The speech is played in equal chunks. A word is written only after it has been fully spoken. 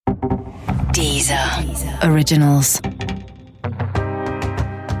Deezer Originals.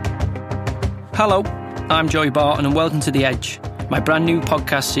 Hello, I'm Joey Barton and welcome to The Edge, my brand new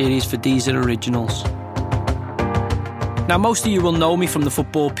podcast series for Deezer Originals. Now, most of you will know me from the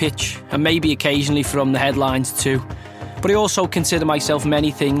football pitch and maybe occasionally from the headlines too, but I also consider myself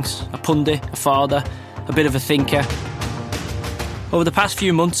many things: a pundit, a father, a bit of a thinker. Over the past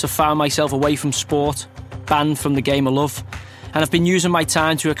few months, I've found myself away from sport, banned from the game I love, and I've been using my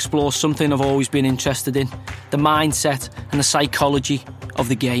time to explore something I've always been interested in: the mindset and the psychology of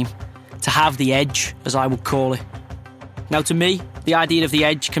the game. To have the edge, as I would call it. Now, to me, the idea of the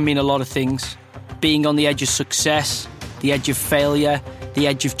edge can mean a lot of things. Being on the edge of success, the edge of failure, the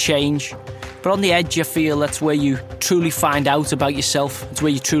edge of change. But on the edge, I feel that's where you truly find out about yourself. It's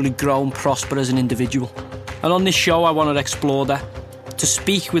where you truly grow and prosper as an individual. And on this show, I want to explore that. To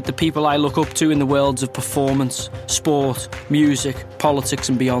speak with the people I look up to in the worlds of performance, sport, music, politics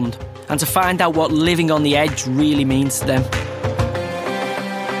and beyond. And to find out what living on the edge really means to them.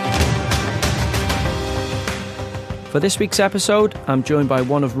 For this week's episode, I'm joined by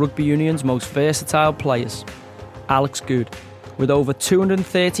one of rugby union's most versatile players, Alex Goode. With over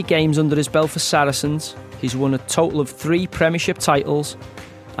 230 games under his belt for Saracens, he's won a total of 3 Premiership titles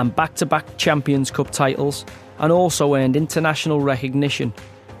and back-to-back Champions Cup titles, and also earned international recognition,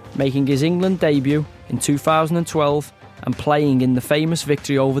 making his England debut in 2012 and playing in the famous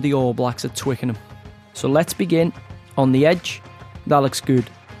victory over the All Blacks at Twickenham. So let's begin on the edge with Alex Goode.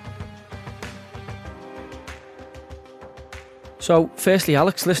 So, firstly,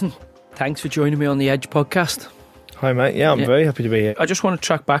 Alex, listen, thanks for joining me on the Edge podcast. Hi, mate. Yeah, I'm very happy to be here. I just want to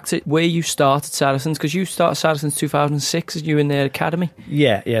track back to where you started Saracens, because you started Saracens 2006, as you in their academy.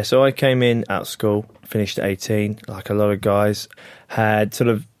 Yeah. So I came in out of school, finished at 18, like a lot of guys. Had sort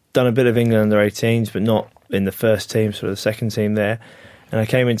of done a bit of England under 18s, but not in the first team, sort of the second team there. And I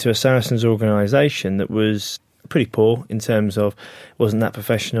came into a Saracens organisation that was pretty poor in terms of wasn't that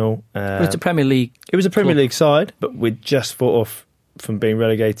professional. But it's a Premier League. It was a Premier League side, but we'd just fought off from being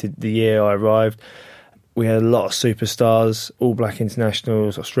relegated the year I arrived. We had a lot of superstars, all black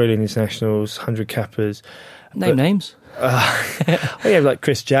internationals, Australian internationals, 100 cappers. Names. We had like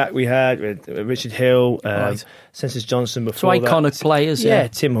Chris Jack, we had Richard Hill, Right. Census Johnson before So iconic players, yeah.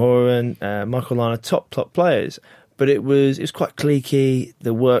 Tim Horan, Michael Liner, top players. But it was quite cliquey,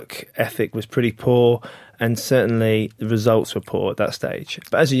 the work ethic was pretty poor, and certainly the results were poor at that stage.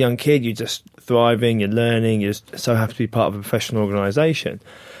 But as a young kid, you're just thriving, you're learning, you're so happy to be part of a professional organisation.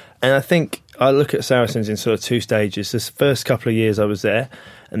 And I think I look at Saracens in sort of 2 stages. This first couple of years I was there,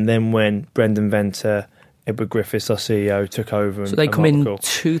 and then when Brendan Venter, Edward Griffiths, our CEO, took over. So they come in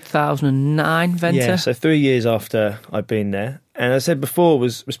 2009, Venter? Yeah, so 3 years after I'd been there. And as I said before,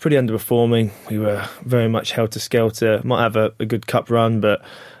 was pretty underperforming. We were very much helter-skelter. Might have a good cup run, but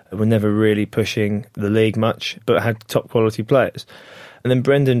we're never really pushing the league much, but had top quality players. And then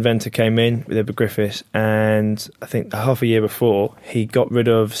Brendan Venter came in with Edward Griffiths, and I think half a year before, he got rid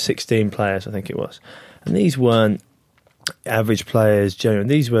of 16 players, I think it was. And these weren't average players, generally.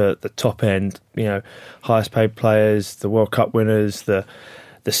 These were the top end, highest paid players, the World Cup winners, the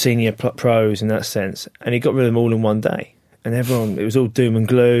senior pros in that sense. And he got rid of them all in one day. And everyone, it was all doom and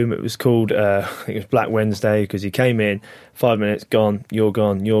gloom. It was called, I think it was Black Wednesday, because he came in, 5 minutes, gone, you're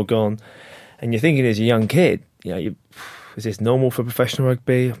gone, you're gone. And you're thinking as a young kid, is this normal for professional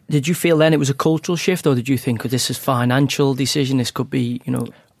rugby? Did you feel then it was a cultural shift, or did you think, this is a financial decision, this could be,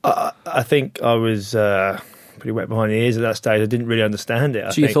 I think I was pretty wet behind the ears at that stage. I didn't really understand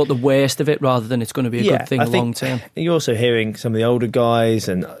it. So you thought the worst of it rather than it's going to be a good thing long term? You're also hearing some of the older guys,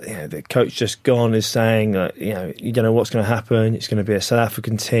 and the coach just gone is saying, you don't know what's going to happen. It's going to be a South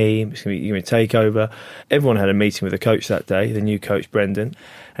African team. It's going to be a takeover. Everyone had a meeting with the coach that day, the new coach, Brendan,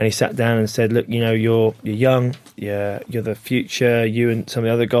 and he sat down and said, look, you're young, you're the future, you and some of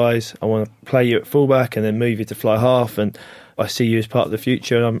the other guys. I want to play you at fullback and then move you to fly half, and I see you as part of the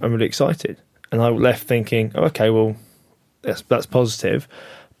future, and I'm really excited. And I left thinking, okay, well, that's positive.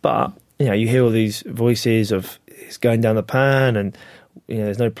 But, you hear all these voices of it's going down the pan and,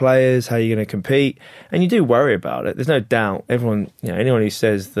 there's no players, how are you going to compete? And you do worry about it. There's no doubt. Everyone, anyone who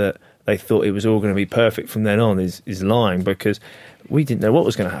says that they thought it was all going to be perfect from then on is lying, because we didn't know what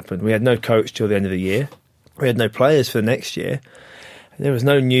was going to happen. We had no coach till the end of the year. We had no players for the next year. There was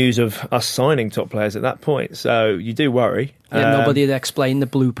no news of us signing top players at that point, so you do worry. Nobody had explained the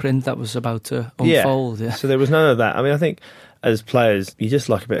blueprint that was about to unfold. Yeah. So there was none of that. I mean, I think as players, you just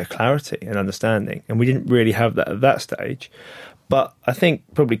like a bit of clarity and understanding, and we didn't really have that at that stage. But I think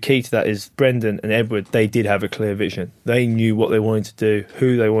probably key to that is Brendan and Edward, they did have a clear vision. They knew what they wanted to do,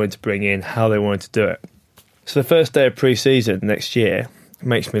 who they wanted to bring in, how they wanted to do it. So the first day of pre-season next year,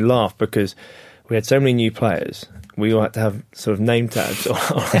 makes me laugh because we had so many new players. We all had to have sort of name tabs on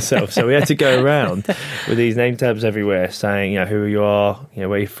ourselves. So we had to go around with these name tabs everywhere saying, who you are,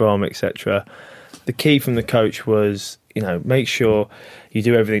 where you're from, etc. The key from the coach was, make sure you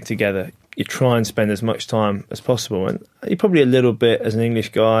do everything together. You try and spend as much time as possible. And you're probably a little bit, as an English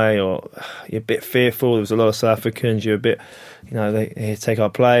guy, or you're a bit fearful. There was a lot of South Africans. You're a bit, they here to take our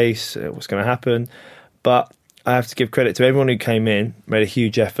place. What's going to happen? But I have to give credit to everyone who came in, made a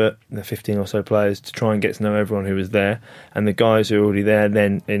huge effort, the 15 or so players, to try and get to know everyone who was there. And the guys who were already there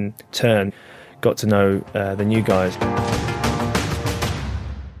then, in turn, got to know the new guys.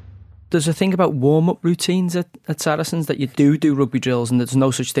 There's a thing about warm-up routines at Saracens, that you do rugby drills and there's no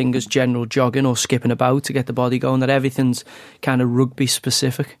such thing as general jogging or skipping about to get the body going, that everything's kind of rugby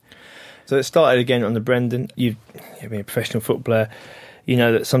specific. So it started again under Brendan. You've been a professional footballer. You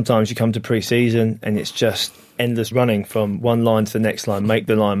know that sometimes you come to pre-season and it's just endless running from one line to the next line, make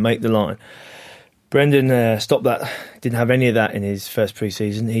the line. Brendan stopped that, didn't have any of that in his first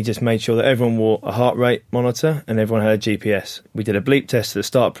pre-season. He just made sure that everyone wore a heart rate monitor and everyone had a GPS. We did a bleep test at the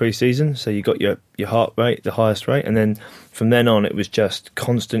start of pre-season, so you got your heart rate, the highest rate, and then from then on it was just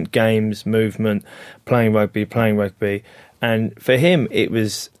constant games, movement, playing rugby. And for him,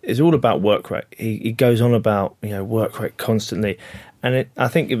 it's all about work rate. He goes on about work rate constantly. And I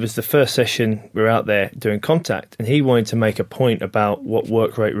think it was the first session we were out there doing contact, and he wanted to make a point about what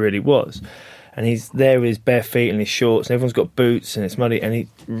work rate really was. And he's there with his bare feet and his shorts, and everyone's got boots and it's muddy, and he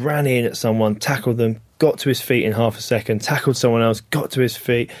ran in at someone, tackled them, got to his feet in half a second, tackled someone else, got to his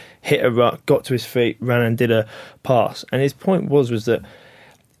feet, hit a ruck, got to his feet, ran and did a pass. And his point was that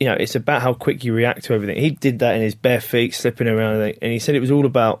it's about how quick you react to everything. He did that in his bare feet, slipping around, and he said it was all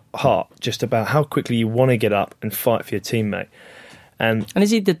about heart, just about how quickly you want to get up and fight for your teammate. And is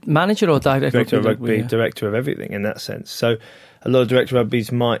he the manager or director of rugby? Director of everything in that sense. So a lot of director of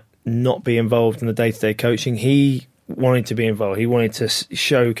rugby's might not be involved in the day-to-day coaching. He wanted to be involved. He wanted to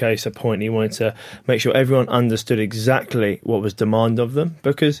showcase a point. He wanted to make sure everyone understood exactly what was demanded of them,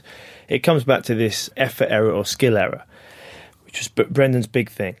 because it comes back to this effort error or skill error, which was Brendan's big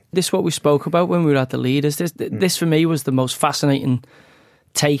thing. This is what we spoke about when we were at the Leaders. This for me was the most fascinating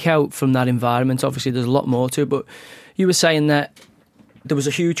takeout from that environment. Obviously there's a lot more to it, but you were saying that there was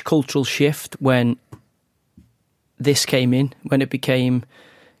a huge cultural shift when this came in, when it became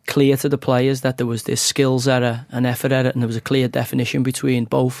clear to the players that there was this skills error and effort error, and there was a clear definition between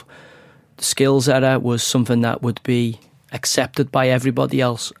both. The skills error was something that would be accepted by everybody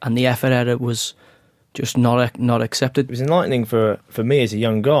else, and the effort error was just not accepted. It was enlightening for me as a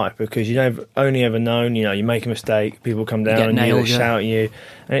young guy, because you've only ever known, you make a mistake, people come down and you shout at you,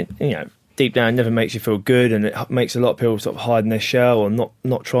 and deep down it never makes you feel good, and it makes a lot of people sort of hide in their shell or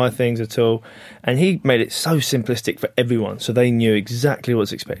not try things at all. And he made it so simplistic for everyone, so they knew exactly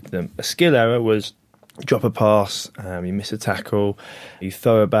what's expected of them. A skill error was drop a pass, you miss a tackle, you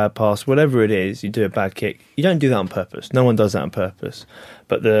throw a bad pass, whatever it is, you do a bad kick. You don't do that on purpose. No one does that on purpose.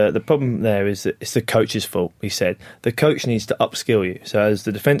 But the problem there is that it's the coach's fault, he said. The coach needs to upskill you. So as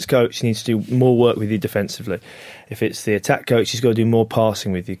the defence coach, he needs to do more work with you defensively. If it's the attack coach, he's got to do more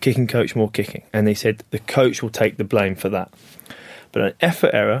passing with you. Kicking coach, more kicking. And he said the coach will take the blame for that. But an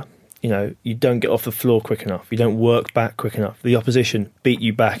effort error, you don't get off the floor quick enough. You don't work back quick enough. The opposition beat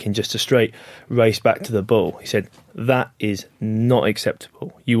you back in just a straight race back to the ball. He said, that is not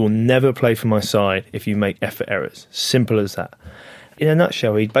acceptable. You will never play for my side if you make effort errors. Simple as that. In a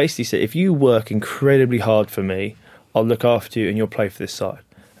nutshell, he basically said, if you work incredibly hard for me, I'll look after you and you'll play for this side.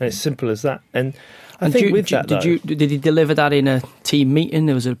 And it's simple as that. And I think did he deliver that in a team meeting?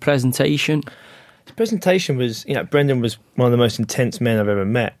 There was a presentation. The presentation was, Brendan was one of the most intense men I've ever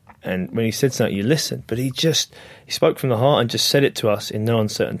met. And when he said something, you listen. But he spoke from the heart and just said it to us in no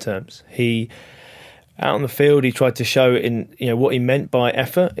uncertain terms. Out on the field, he tried to show in what he meant by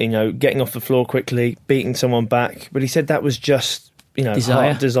effort, getting off the floor quickly, beating someone back. But he said that was just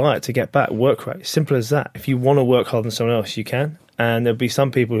desire to get back, work rate. Simple as that. If you want to work harder than someone else, you can. And there'll be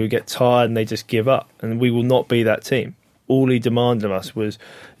some people who get tired and they just give up. And we will not be that team. All he demanded of us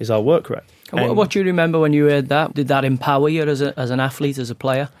is our work rate. And what do you remember when you heard that? Did that empower you as an athlete, as a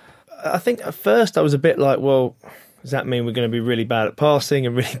player? I think at first I was a bit like, well, does that mean we're going to be really bad at passing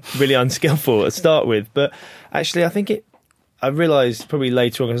and really, really unskillful to start with? But actually, I think I realised probably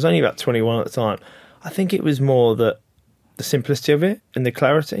later on, because I was only about 21 at the time, I think it was more the simplicity of it and the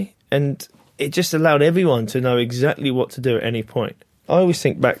clarity. And it just allowed everyone to know exactly what to do at any point. I always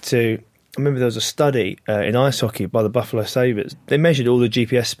think back to, I remember there was a study in ice hockey by the Buffalo Sabres. They measured all the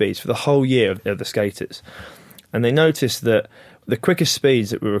GPS speeds for the whole year of the skaters. And they noticed that the quickest speeds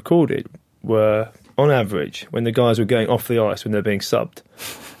that were recorded were on average, when the guys were going off the ice when they're being subbed.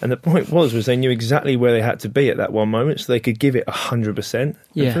 And the point was they knew exactly where they had to be at that one moment, so they could give it 100%.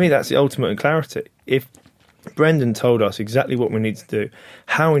 Yeah. And for me, that's the ultimate in clarity. If Brendan told us exactly what we need to do,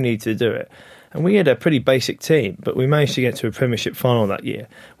 how we need to do it, and we had a pretty basic team, but we managed to get to a Premiership final that year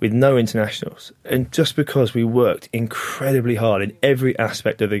with no internationals, and just because we worked incredibly hard in every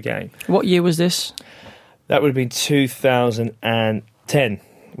aspect of the game. What year was this? That would have been 2010.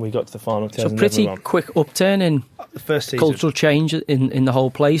 We got to the final. So pretty quick upturn in the first season. Cultural change in the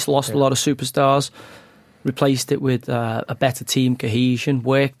whole place. Lost a lot of superstars, replaced it with a better team cohesion,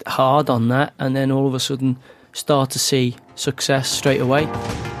 worked hard on that, and then all of a sudden start to see success straight away.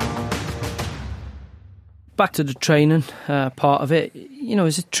 Back to the training part of it.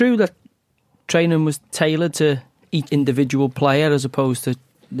 Is it true that training was tailored to each individual player as opposed to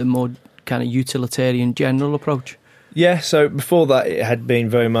the more kind of utilitarian general approach? Yeah, so before that it had been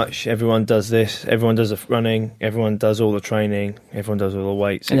very much everyone does this, everyone does the running, everyone does all the training, everyone does all the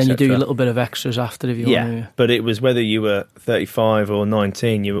weights, and then etc. you do a little bit of extras after if you want to. But it was whether you were 35 or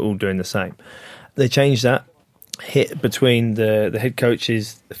 19, you were all doing the same. They changed that, hit between the head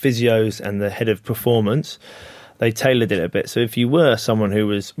coaches, the physios and the head of performance. They tailored it a bit. So if you were someone who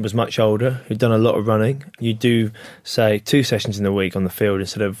was much older, who'd done a lot of running, you'd do, say, 2 sessions in the week on the field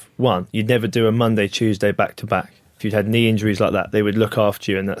instead of 1. You'd never do a Monday, Tuesday back-to-back. If you'd had knee injuries like that, they would look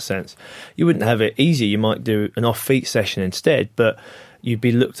after you in that sense. You wouldn't have it easy. You might do an off-feet session instead, but you'd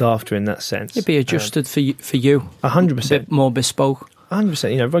be looked after in that sense. It'd be adjusted for you. 100%. A bit more bespoke.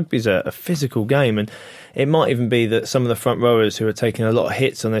 100%. Rugby's a physical game, and it might even be that some of the front rowers who are taking a lot of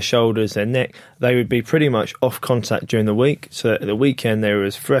hits on their shoulders, their neck, they would be pretty much off contact during the week, so that at the weekend they were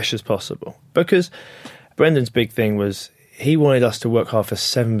as fresh as possible. Because Brendan's big thing was he wanted us to work hard for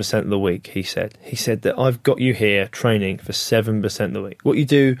 7% of the week, he said. He said that I've got you here training for 7% of the week. What you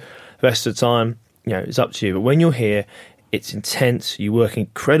do the rest of the time, it's up to you. But when you're here, it's intense, you work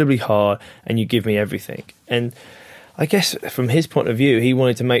incredibly hard, and you give me everything. And I guess from his point of view, he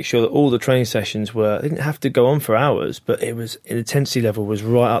wanted to make sure that all the training sessions didn't have to go on for hours, but the intensity level was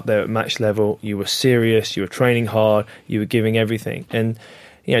right up there at match level. You were serious, you were training hard, you were giving everything. And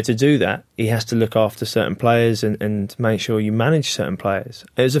to do that, he has to look after certain players and make sure you manage certain players.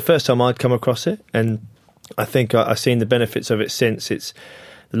 It was the first time I'd come across it, and I think I've seen the benefits of it since. It's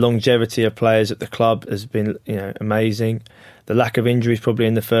the longevity of players at the club has been amazing. The lack of injuries probably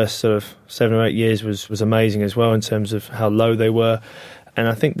in the first sort of 7 or 8 years was amazing as well in terms of how low they were. And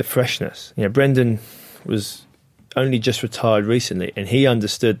I think the freshness. Brendan was only just retired recently, and he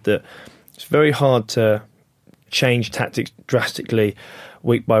understood that it's very hard to change tactics drastically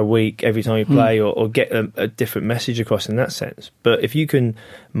week by week every time you play or get a different message across in that sense. But if you can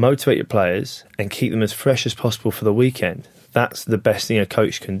motivate your players and keep them as fresh as possible for the weekend, that's the best thing a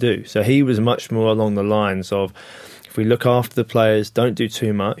coach can do. So he was much more along the lines of, if we look after the players, don't do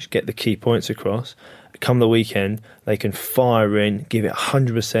too much, get the key points across, come the weekend, they can fire in, give it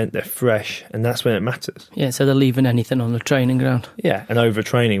 100%, they're fresh, and that's when it matters. Yeah, so they're leaving anything on the training ground. Yeah, and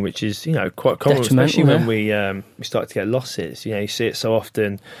overtraining, which is quite common, especially when we start to get losses. You see it so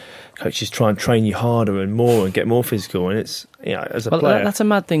often. Coaches try and train you harder and more and get more physical, and it's as a player. That's a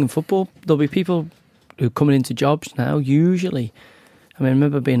mad thing in football. There'll be people who are coming into jobs now. Usually, I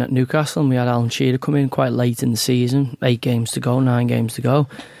remember being at Newcastle and we had Alan Shearer come in quite late in the season, 8 games to go, 9 games to go,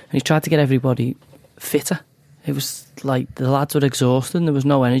 and he tried to get everybody fitter. It was like the lads were exhausted and there was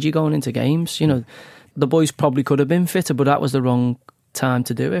no energy going into games. The boys probably could have been fitter, but that was the wrong time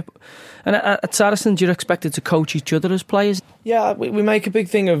to do it. And at Saracens, you're expected to coach each other as players? Yeah, we make a big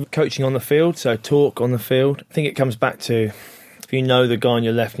thing of coaching on the field, so talk on the field. I think it comes back to, if you know the guy on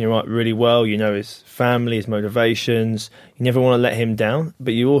your left and your right really well, you know his family, his motivations, you never want to let him down,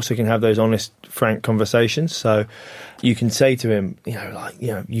 but you also can have those honest, frank conversations. So you can say to him,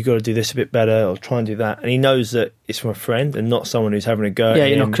 you got to do this a bit better or try and do that. And he knows that it's from a friend and not someone who's having a go at him. Yeah,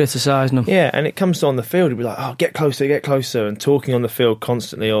 you're not criticising him. Yeah, and it comes on the field, he'll be like, oh, get closer, and talking on the field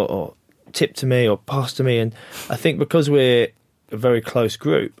constantly or tip to me or pass to me. And I think because we're a very close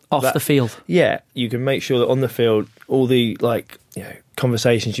group. Off the field. Yeah, you can make sure that on the field, all the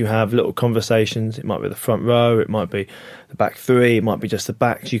conversations you have, little conversations, it might be the front row, it might be the back three, it might be just the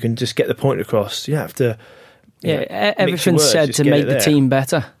backs, you can just get the point across. You don't have to... everything's said to make the team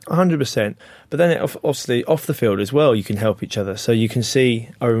better. 100%. But then obviously off the field as well, you can help each other. So you can see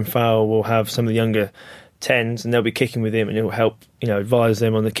Owen Fowler will have some of the younger 10s and they'll be kicking with him and he'll help advise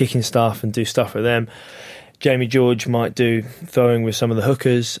them on the kicking stuff and do stuff with them. Jamie George might do throwing with some of the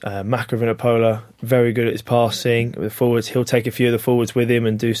hookers. Macavinapola, very good at his passing. With the forwards, he'll take a few of the forwards with him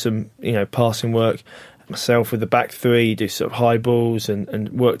and do some passing work. Myself with the back three, do sort of high balls and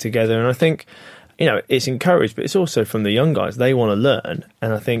work together. And I think it's encouraged, but it's also from the young guys. They want to learn.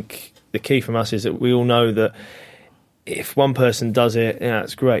 And I think the key from us is that we all know that if one person does it,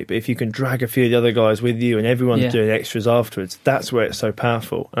 it's great. But if you can drag a few of the other guys with you and everyone's doing extras afterwards, that's where it's so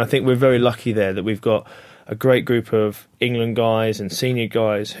powerful. And I think we're very lucky there that we've got a great group of England guys and senior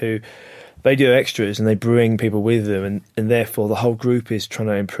guys who they do extras and they bring people with them, and therefore the whole group is trying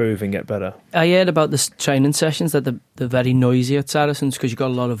to improve and get better. I heard about the training sessions that they're very noisy at Saracens because you've got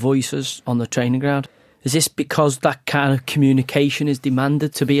a lot of voices on the training ground. Is this because that kind of communication is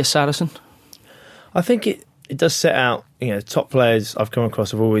demanded to be a Saracen? I think it does set out, top players I've come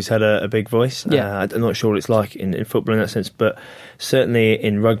across have always had a big voice. I'm not sure what it's like in football in that sense, but certainly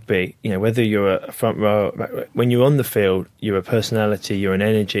in rugby, whether you're a front row, when you're on the field, you're a personality, you're an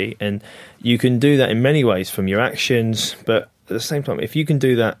energy, and you can do that in many ways from your actions, but at the same time, if you can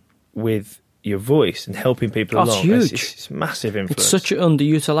do that with your voice and helping people along, huge. It's massive influence. It's such an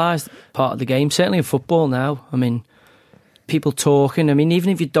underutilised part of the game, certainly in football now. I mean, people talking, even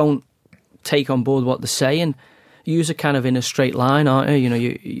if you don't take on board what they're saying, you are kind of in a straight line, aren't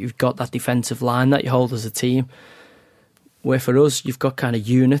you? You've got that defensive line that you hold as a team, where for us you've got kind of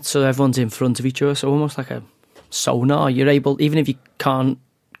units, so everyone's in front of each other, so almost like a sonar. You're able, even if you can't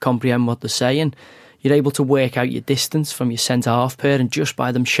comprehend what they're saying, you're able to work out your distance from your centre half pair, and just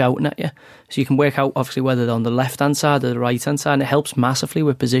by them shouting at you, so you can work out obviously whether they're on the left hand side or the right hand side, and it helps massively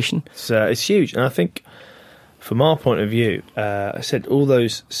with position. It's huge, and I think from our point of view, I said all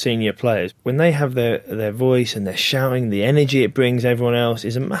those senior players, when they have their voice and they're shouting, the energy it brings everyone else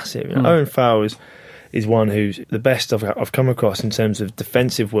is a massive. Owen Farrell is one who's the best I've come across in terms of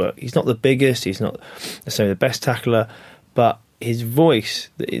defensive work. He's not the biggest, he's not necessarily the best tackler, but his voice,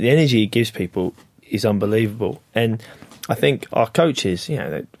 the energy he gives people is unbelievable. And I think our coaches,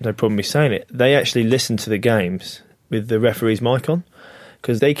 no problem me saying it, they actually listen to the games with the referee's mic on,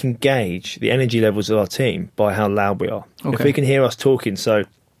 because they can gauge the energy levels of our team by how loud we are. Okay. If we can hear us talking, so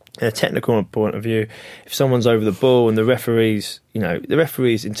in a technical point of view, if someone's over the ball and the referee's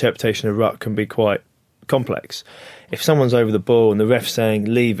interpretation of ruck can be quite complex. If someone's over the ball and the ref's saying,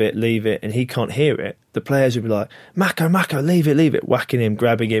 leave it, and he can't hear it, the players will be like, Mako, leave it, whacking him,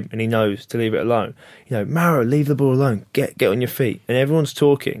 grabbing him, and he knows to leave it alone. Maro, leave the ball alone, get on your feet. And everyone's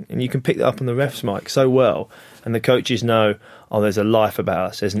talking, and you can pick that up on the ref's mic so well, and the coaches know, there's a life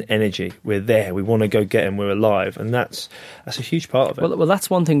about us, there's an energy, we're there, we want to go get him, we're alive, and that's a huge part of it. Well, that's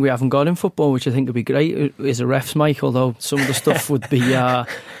one thing we haven't got in football, which I think would be great, is a ref's mic, although some of the stuff would be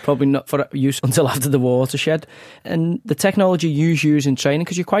probably not for use until after the watershed. And the technology you use in training,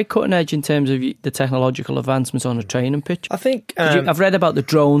 because you're quite cutting edge in terms of the technological advancements on a training pitch. I think I've read about the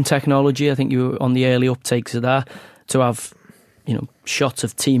drone technology. I think you were on the early uptakes of that, to have shots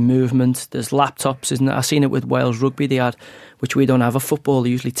of team movement. There's laptops, isn't it? I've seen it with Wales Rugby they had, which we don't have at football. They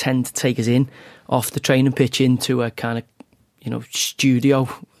usually tend to take us in off the training pitch into a kind of studio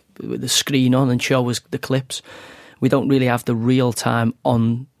with the screen on and show us the clips. We don't really have the real time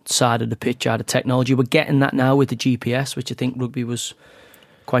on side of the pitch out of technology. We're getting that now with the GPS, which I think rugby was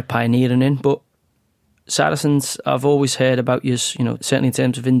quite pioneering in. But Saracens, I've always heard about you, certainly in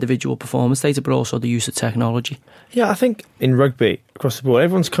terms of individual performance data, but also the use of technology. Yeah, I think in rugby, across the board,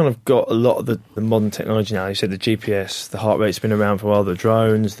 everyone's kind of got a lot of the modern technology now. You said the GPS, the heart rate's been around for a while, the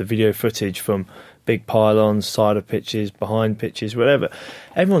drones, the video footage from big pylons, side of pitches, behind pitches, whatever.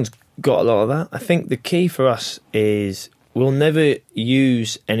 Everyone's got a lot of that. I think the key for us is we'll never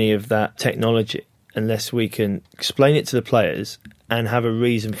use any of that technology unless we can explain it to the players and have a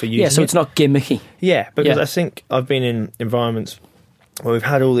reason for using it. Yeah, so it's not gimmicky. Yeah, because I think I've been in environments where we've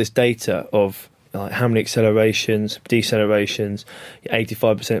had all this data of how many accelerations, decelerations,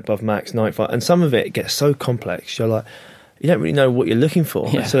 85% above max, 95%, and some of it gets so complex, you don't really know what you're looking for.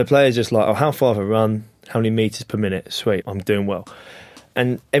 Yeah. So the player's just like, how far have I run, how many metres per minute, sweet, I'm doing well.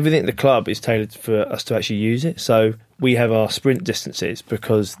 And everything at the club is tailored for us to actually use it. So we have our sprint distances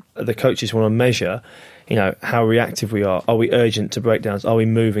because the coaches want to measure, how reactive we are. Are we urgent to breakdowns? Are we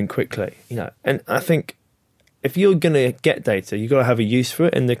moving quickly? And I think if you're going to get data, you've got to have a use for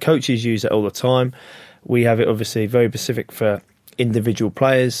it. And the coaches use it all the time. We have it obviously very specific for individual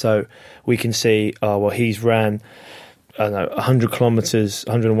players. So we can see, he's ran 100 kilometres,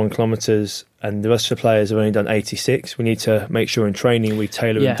 101 kilometres, and the rest of the players have only done 86. We need to make sure in training we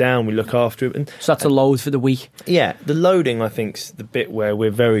tailor them down, we look after it. So that's a load for the week. Yeah, the loading I think is the bit where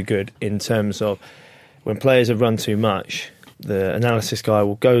we're very good in terms of when players have run too much, the analysis guy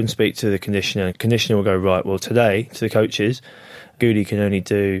will go and speak to the conditioner. Conditioner will go, right, well today, to the coaches, Goode can only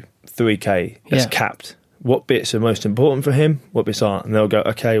do 3K, that's capped. What bits are most important for him, what bits aren't? And they'll go,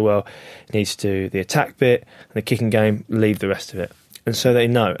 okay, well, he needs to do the attack bit and the kicking game, leave the rest of it. And so they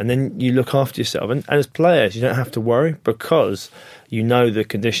know. And then you look after yourself. And as players, you don't have to worry because you know the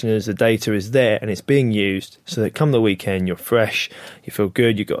conditioners, the data is there and it's being used so that come the weekend, you're fresh, you feel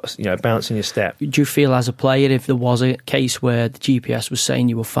good, you've got a bounce in your step. Do you feel as a player, if there was a case where the GPS was saying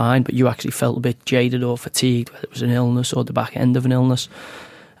you were fine, but you actually felt a bit jaded or fatigued, whether it was an illness or the back end of an illness,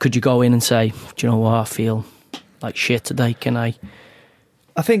 could you go in and say, do you know what, I feel like shit today, can I?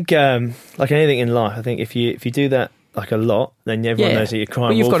 I think, like anything in life, I think if you do that like a lot, then everyone knows that you're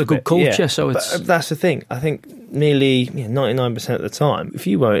crying. But you've wolf got a good culture, so it's... But that's the thing. I think nearly 99% of the time, if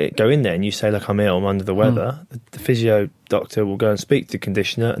you won't go in there and you say, look, I'm ill, I'm under the weather, the physio doctor will go and speak to the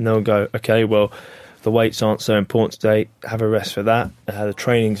conditioner and they'll go, okay, well, the weights aren't so important today, have a rest for that. The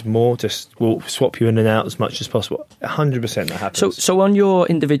training's more, we'll swap you in and out as much as possible. 100% that happens. So on your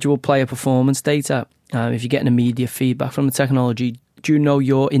individual player performance data, if you're getting immediate feedback from the technology, do you know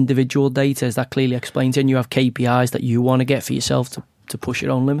your individual data? Is that clearly explained and you have KPIs that you want to get for yourself to push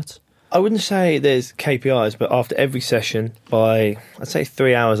your own limits? I wouldn't say there's KPIs, but after every session, I'd say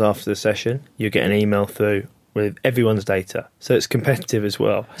 3 hours after the session, you get an email through with everyone's data. So it's competitive as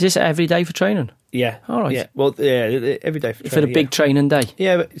well. Is this every day for training? Yeah. All right. Yeah. Well, yeah, every day for training. For the big training day?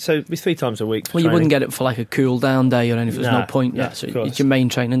 Yeah, but so it'd be 3 times a week for Well, you training. wouldn't get it for like a cool down day or anything. There's no point. No, Yeah, so it's your main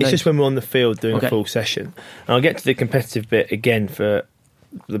training day. It's just when we're on the field doing a full session. And I'll get to the competitive bit again for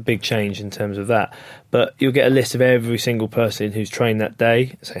the big change in terms of that. But you'll get a list of every single person who's trained that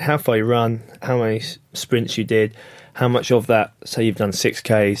day. So how far you run, how many sprints you did, how much of that, say you've done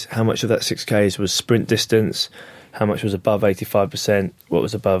 6Ks, how much of that 6Ks was sprint distance, how much was above 85%, what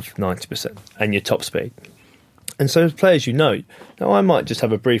was above 90%, and your top speed. And so as players, now I might just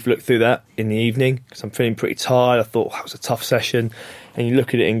have a brief look through that in the evening because I'm feeling pretty tired. I thought that was a tough session. And you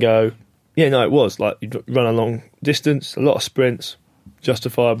look at it and go, yeah, no, it was. Like, you run a long distance, a lot of sprints,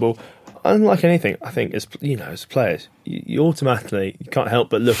 justifiable. Unlike anything, I think as players, you automatically, you can't help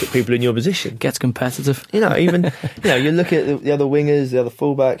but look at people in your position. Gets competitive. You look at the other wingers, the other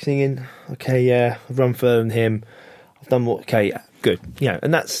fullbacks, thinking, okay, yeah, I've run further than him. I've done more. Okay, yeah, good.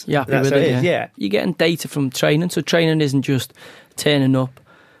 And that's how it is. Yeah, you're getting data from training, so training isn't just turning up.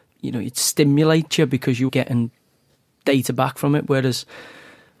 It stimulates you because you're getting data back from it. Whereas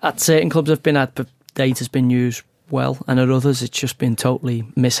at certain clubs I've been at, data's been used well, and at others it's just been totally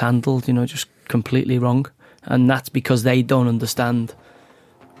mishandled, just completely wrong. And that's because they don't understand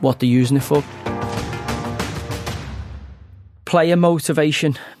what they're using it for. Player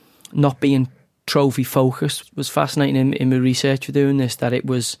motivation not being trophy focused was fascinating in my research for doing this, that it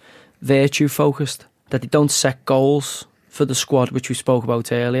was virtue focused, that they don't set goals for the squad, which we spoke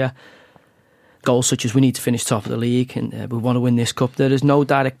about earlier. Goals such as we need to finish top of the league and we want to win this cup. There is no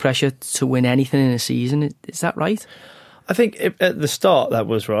direct pressure to win anything in a season. Is that right? I think at the start that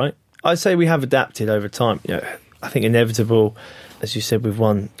was right. I'd say we have adapted over time. I think inevitable, as you said, we've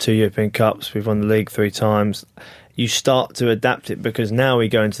won 2 European Cups, we've won the league 3 times. You start to adapt it because now we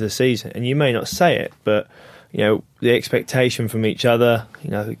go into the season, and you may not say it, but the expectation from each other.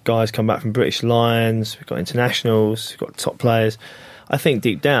 The guys come back from British Lions, we've got internationals, we've got top players. I think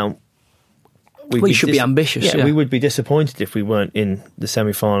deep down, we should be ambitious. Yeah, we would be disappointed if we weren't in the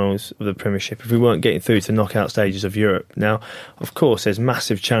semi-finals of the Premiership, if we weren't getting through to knockout stages of Europe. Now, of course, there's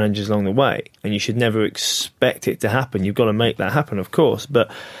massive challenges along the way, and you should never expect it to happen. You've got to make that happen, of course. But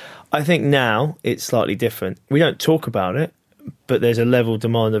I think now it's slightly different. We don't talk about it, but there's a level of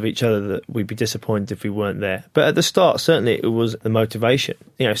demand of each other that we'd be disappointed if we weren't there. But at the start, certainly it was the motivation.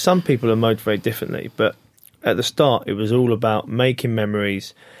 Some people are motivated differently, but at the start it was all about making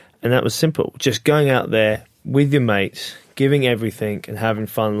memories. And that was simple. Just going out there with your mates, giving everything and having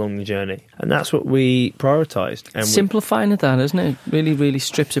fun along the journey. And that's what we prioritised. And simplifying it down, isn't it? Really, really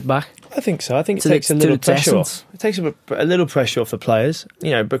strips it back. I think so. I think it takes a little pressure off. It takes a little pressure off the players,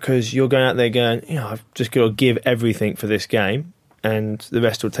 because you're going out there going, I've just got to give everything for this game and the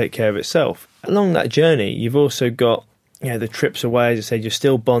rest will take care of itself. Along that journey, you've also got the trips away, as I said, you're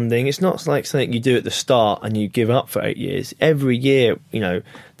still bonding. It's not like something you do at the start and you give up for 8 years. Every year,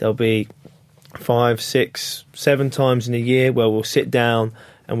 there'll be 5, 6, 7 times in a year where we'll sit down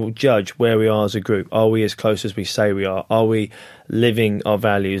and we'll judge where we are as a group. Are we as close as we say we are? Are we living our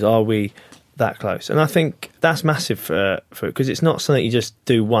values? Are we that close? And I think that's massive for it, because it's not something you just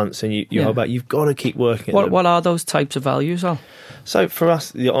do once and you hold back. You've got to keep working at them. What are those types of values, Al? So for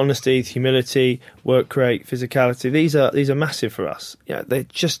us, the honesty, humility, work rate, physicality, these are massive for us.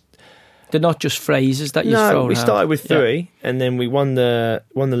 They're not just phrases that you throw around. We started with 3 and then we won the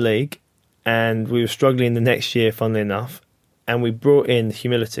league, and we were struggling the next year, funnily enough, and we brought in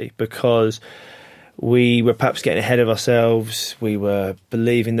humility because we were perhaps getting ahead of ourselves. We were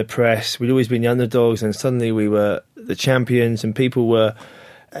believing the press. We'd always been the underdogs, and suddenly we were the champions, and people were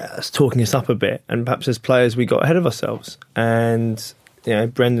talking us up a bit. And perhaps as players, we got ahead of ourselves. And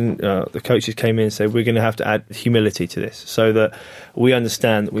Brendan, the coaches came in and said, we're going to have to add humility to this, so that we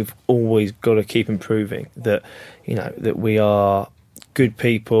understand that we've always got to keep improving. That that we are good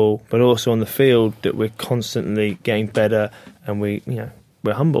people, but also on the field that we're constantly getting better, and we're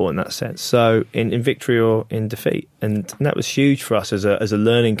humble in that sense. So in victory or in defeat, and that was huge for us as a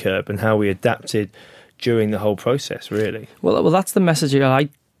learning curve, and how we adapted during the whole process. Really, well, that's the message I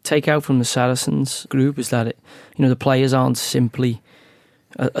take out from the Saracens group, is that the players aren't simply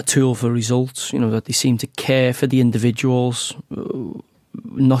a tool for results. That they seem to care for the individuals,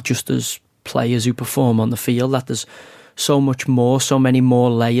 not just as players who perform on the field. That there's so much more, so many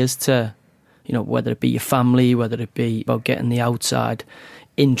more layers to. Whether it be your family, whether it be about getting the outside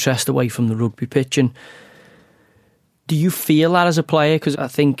interest away from the rugby pitch. And do you feel that as a player? Because I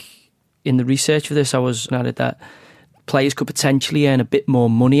think in the research for this, I was noted that players could potentially earn a bit more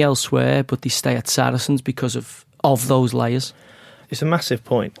money elsewhere, but they stay at Saracens because of those layers. It's a massive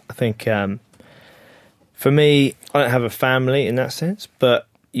point. I think for me, I don't have a family in that sense, but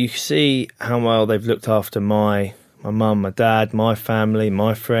you see how well they've looked after my mum, my dad, my family,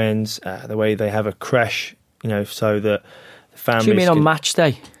 my friends, the way they have a creche, so that the family. Do you mean on match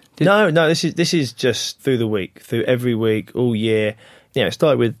day? No, this is just through the week, through every week, all year. It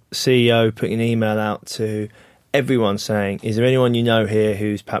started with CEO putting an email out to everyone saying, is there anyone you know here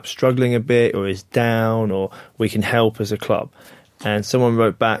who's perhaps struggling a bit or is down, or we can help as a club? And someone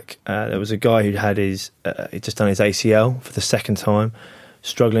wrote back, there was a guy who'd had he'd just done his ACL for the second time,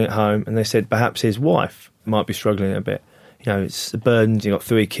 struggling at home, and they said perhaps his wife might be struggling a bit. It's the burdens. You've got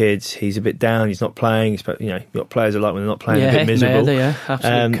 3 kids. He's a bit down. He's not playing. You've got players that like when they're not playing, a bit miserable.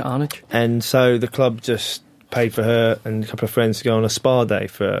 Absolute carnage. And so the club just paid for her and a couple of friends to go on a spa day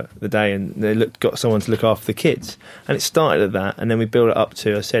for the day, and they got someone to look after the kids. And it started at that, and then we built it up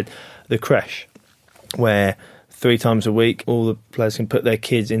to, I said, the creche, where 3 times a week all the players can put their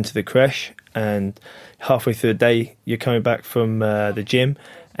kids into the creche, and halfway through the day you're coming back from the gym,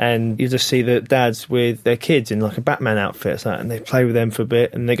 and you just see the dads with their kids in like a Batman outfit, and they play with them for a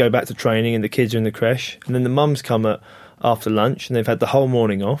bit, and they go back to training, and the kids are in the creche, and then the mums come after lunch, and they've had the whole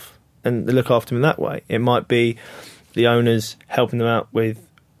morning off, and they look after them in that way. It might be the owners helping them out with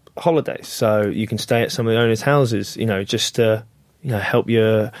holidays, so you can stay at some of the owners' houses, just to help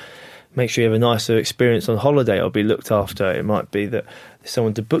you make sure you have a nicer experience on holiday or be looked after. It might be that there's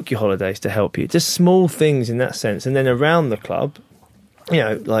someone to book your holidays to help you. Just small things in that sense. And then around the club,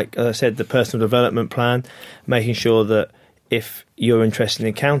 like as I said, the personal development plan, making sure that if you're interested in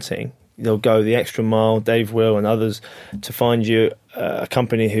accounting, they'll go the extra mile, Dave will and others, to find you a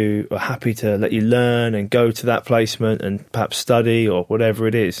company who are happy to let you learn and go to that placement and perhaps study or whatever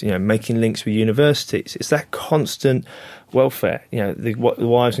it is, making links with universities. It's that constant welfare. The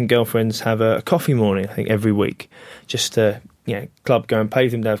wives and girlfriends have a coffee morning, I think, every week, just to club go and pay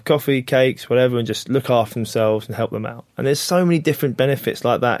them to have coffee, cakes, whatever, and just look after themselves and help them out. And there's so many different benefits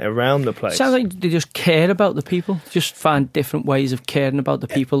like that around the place. Sounds like they just care about the people, just find different ways of caring about the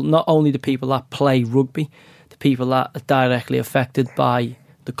people, not only the people that play rugby, the people that are directly affected by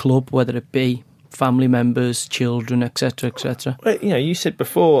the club, whether it be family members, children, etc., etc. Well, you said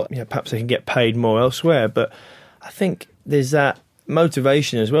before, perhaps they can get paid more elsewhere, but I think there's that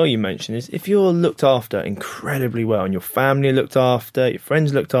motivation as well you mentioned, is if you're looked after incredibly well and your family looked after, your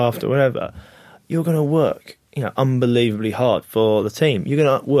friends looked after, whatever, you're going to work unbelievably hard for the team. You're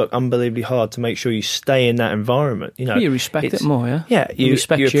going to work unbelievably hard to make sure you stay in that environment. You respect it more, yeah? Yeah, you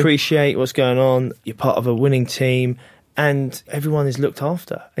appreciate what's going on, you're part of a winning team, and everyone is looked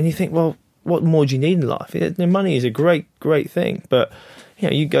after. And you think, well, what more do you need in life? The money is a great thing, but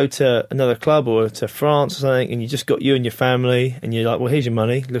you go to another club or to France or something, and you just got you and your family, and you're like, well, here's your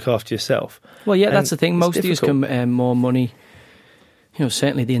money, look after yourself. Well, yeah, that's the thing. Most of you can earn more money.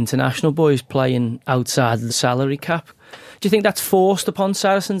 Certainly the international boys playing outside the salary cap. Do you think that's forced upon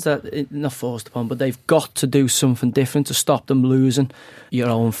Saracens? Not forced upon, but they've got to do something different to stop them losing your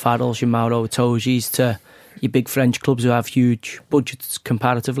own Farrells, your Mauro Itogis, to your big French clubs who have huge budgets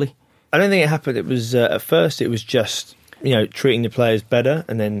comparatively? I don't think it happened. It was at first it was just treating the players better,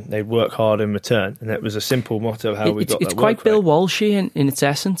 and then they work hard in return. And that was a simple motto of how we got that. It's quite Bill Walshy in its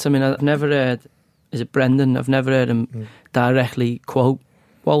essence. I mean, I've never heard, is it Brendan? I've never heard him directly quote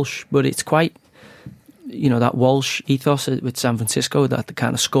Walsh, but it's quite, that Walsh ethos with San Francisco, that the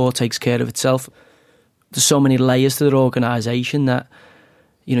kind of score takes care of itself. There's so many layers to their organisation that,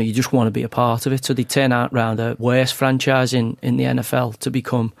 you just want to be a part of it. So they turn out around a worse franchise in the NFL to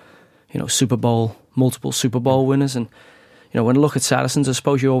become, Super Bowl multiple Super Bowl winners. And, when I look at Saracens, I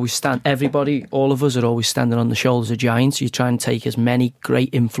suppose you always everybody, all of us are always standing on the shoulders of giants. You try and take as many great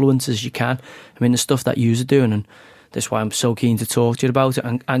influences as you can. I mean, the stuff that you're doing, and that's why I'm so keen to talk to you about it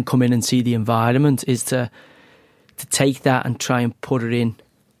and come in and see the environment, is to take that and try and put it in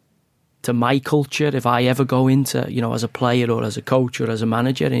to my culture if I ever go into, as a player or as a coach or as a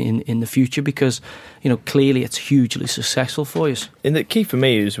manager in the future, because, clearly it's hugely successful for you. And the key for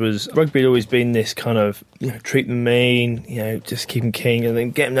me was rugby had always been this kind of, treat them mean, just keep them king, and then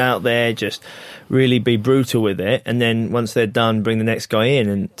get them out there, just really be brutal with it. And then once they're done, bring the next guy in,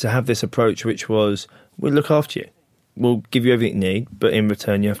 and to have this approach, which was, we'll look after you. We'll give you everything you need, but in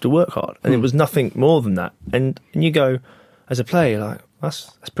return you have to work hard. And it was nothing more than that. And you go, as a player, you're like,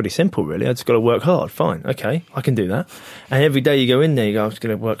 that's pretty simple, really. I just got to work hard. Fine, okay, I can do that. And every day you go in there, you go, I'm just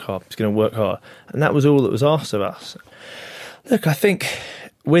going to work hard, I'm just going to work hard. And that was all that was asked of us. Look, I think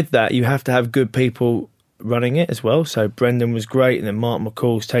with that, you have to have good people running it as well. So Brendan was great, and then Mark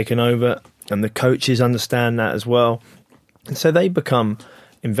McCall's taken over, and the coaches understand that as well. And so they become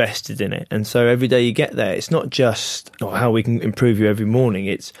invested in it. And so every day you get there, it's not just how we can improve you every morning.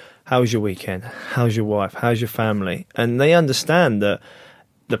 It's how's your weekend? How's your wife? How's your family? And they understand that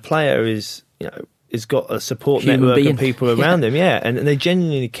the player is, has got a support network of people around him. Yeah. And they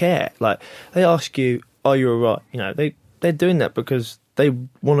genuinely care. Like, they ask you, are you all right? They're doing that because they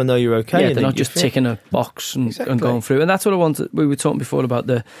want to know you're okay. Yeah, they're not just ticking a box and going through. And that's what I wanted. We were talking before about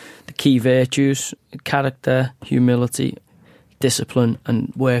the key virtues: character, humility, discipline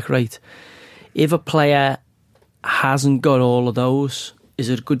and work rate. If a player hasn't got all of those, is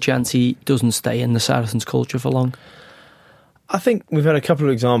it a good chance he doesn't stay in the Saracens culture for long? I think we've had a couple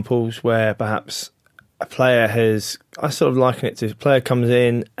of examples where perhaps a player I sort of liken it to, a player comes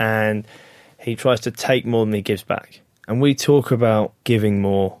in and he tries to take more than he gives back. And we talk about giving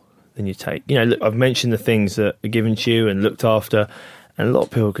more than you take. Look, I've mentioned the things that are given to you and looked after, and a lot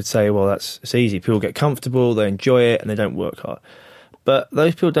of people could say, well, it's easy. People get comfortable, they enjoy it, and they don't work hard. But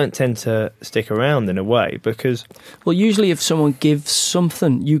those people don't tend to stick around in a way, because... Well, usually if someone gives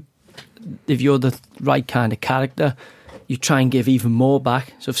something, if you're the right kind of character, you try and give even more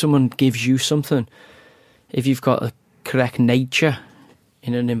back. So if someone gives you something, if you've got a correct nature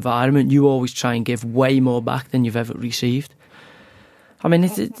in an environment, you always try and give way more back than you've ever received. I mean,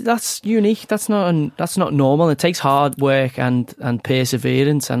 that's unique. That's not normal. It takes hard work and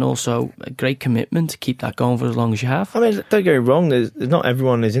perseverance, and also a great commitment to keep that going for as long as you have. I mean, don't get me wrong. There's not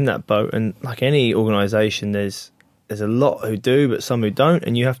everyone is in that boat, and like any organisation, there's a lot who do, but some who don't,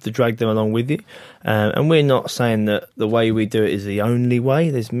 and you have to drag them along with you. And we're not saying that the way we do it is the only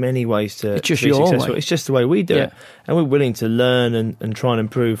way. There's many ways to be successful. Way. It's just the way we do it, and we're willing to learn and try and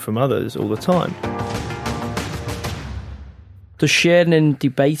improve from others all the time. Does sharing and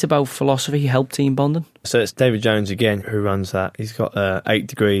debate about philosophy help team bonding? So it's David Jones again who runs that. He's got 8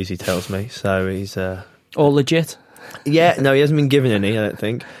 degrees, he tells me. So he's... all legit? Yeah, no, he hasn't been given any, I don't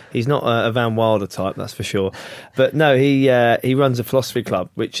think. He's not a Van Wilder type, that's for sure. But no, he runs a philosophy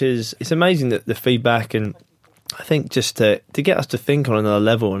club, which is... It's amazing that the feedback, and I think just to get us to think on another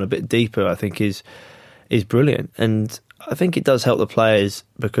level and a bit deeper, I think is brilliant. And I think it does help the players,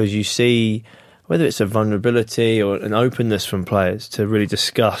 because you see... whether it's a vulnerability or an openness from players to really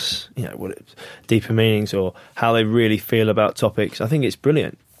discuss, deeper meanings or how they really feel about topics. I think it's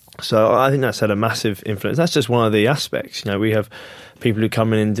brilliant. So I think that's had a massive influence. That's just one of the aspects. We have people who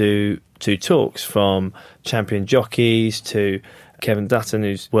come in and do talks, from champion jockeys to Kevin Dutton,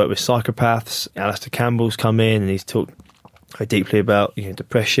 who's worked with psychopaths. Alistair Campbell's come in and he's talked very deeply about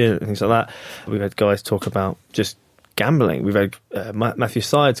depression and things like that. We've had guys talk about just gambling. We've had Matthew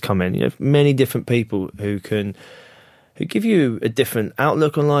Sides come in. Many different people who give you a different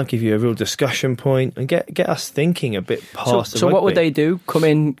outlook on life, give you a real discussion point, and get us thinking a bit past. So what would they do? Come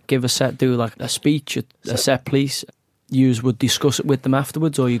in, give a set, do like a speech, a set piece. You would discuss it with them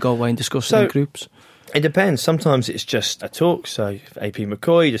afterwards, or you go away and discuss it in groups? It depends. Sometimes it's just a talk. So AP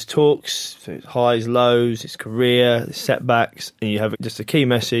McCoy just talks, so it's highs, lows, it's career, it's setbacks, and you have just a key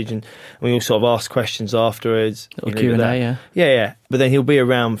message, and we all sort of ask questions afterwards. Q&A, yeah. But then he'll be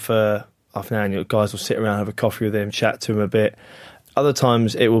around for half an hour, and guys will sit around, have a coffee with him, chat to him a bit. Other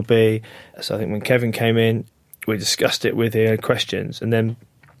times it will be, so I think when Kevin came in, we discussed it with him, questions, and then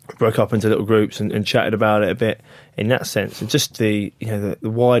broke up into little groups and chatted about it a bit in that sense. And just the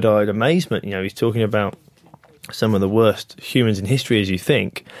wide-eyed amazement, he's talking about some of the worst humans in history as you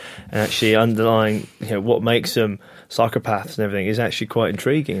think, and actually underlying what makes them psychopaths and everything is actually quite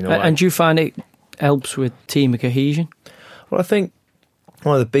intriguing. And do you find it helps with team cohesion? Well, I think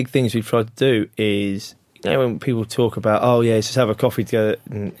one of the big things we've tried to do is, when people talk about, let's just have a coffee together,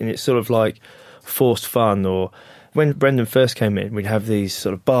 and it's sort of like, forced fun. Or when Brendan first came in, we'd have these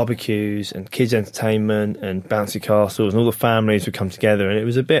sort of barbecues and kids' entertainment and bouncy castles, and all the families would come together, and it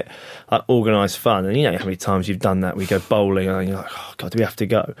was a bit like organised fun. And you know how many times you've done that? We go bowling, and you're like, oh God, do we have to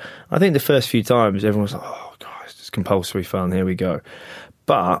go? I think the first few times everyone was like, oh God, it's compulsory fun, here we go.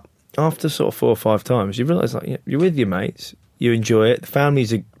 But after sort of 4 or 5 times, you realise like you're with your mates, you enjoy it, the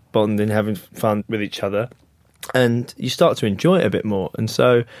families are bonding, having fun with each other, and you start to enjoy it a bit more. And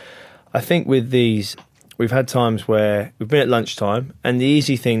so I think with these, we've had times where we've been at lunchtime, and the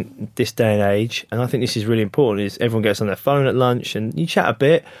easy thing this day and age, and I think this is really important, is everyone gets on their phone at lunch and you chat a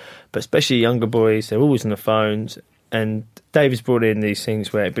bit, but especially younger boys, they're always on their phones. And David's brought in these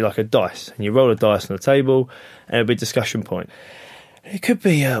things where it'd be like a dice, and you roll a dice on the table and it'd be a discussion point. It could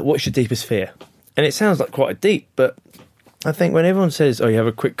be, what's your deepest fear? And it sounds like quite deep, but I think when everyone says, oh, you have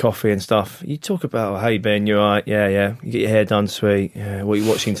a quick coffee and stuff, you talk about, oh, how you been, you're right, yeah, you get your hair done, sweet, yeah, what are you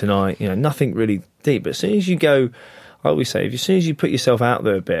watching tonight, nothing really deep. But as soon as you go, I always say, as soon as you put yourself out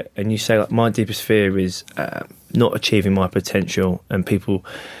there a bit and you say, like, my deepest fear is not achieving my potential, and people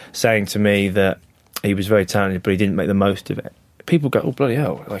saying to me that he was very talented but he didn't make the most of it, people go, oh, bloody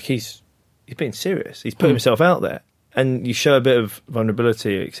hell, like he's being serious, he's putting himself out there, and you show a bit of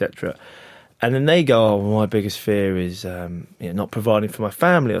vulnerability, etc. And then they go, oh, my biggest fear is not providing for my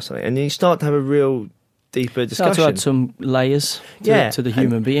family or something. And then you start to have a real deeper discussion. Start to add some layers to the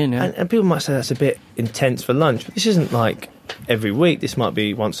human being. Yeah. And people might say that's a bit intense for lunch. This isn't like every week. This might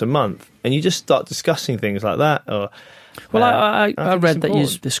be once a month. And you just start discussing things like that. Well, I read that you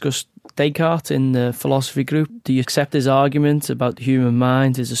discussed Descartes in the philosophy group. Do you accept his argument about the human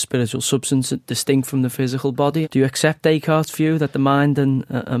mind is a spiritual substance distinct from the physical body? Do you accept Descartes' view that the mind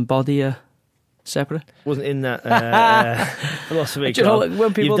and body are separate? Wasn't in that philosophy club.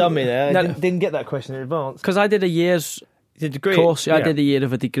 When people, you've done me there. I didn't get that question in advance. Because I did a year's course. I did a year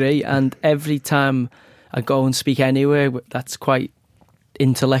of a degree, and every time I go and speak anywhere, that's quite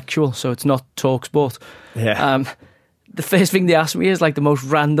intellectual, so it's not talk sport. Yeah. The first thing they ask me is like the most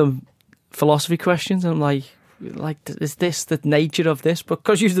random philosophy questions, and I'm like, is this the nature of this? But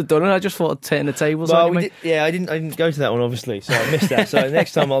because you've done it, I just thought I'd turn the tables on you. I didn't go to that one, obviously, so I missed that. So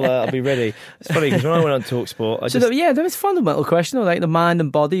next time I'll be ready. It's funny because when I went on TalkSport, there is a fundamental question, like the mind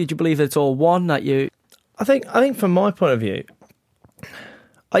and body. Do you believe that it's all one? That you? I think from my point of view,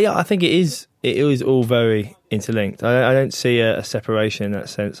 I think it is all very interlinked. I don't see a separation in that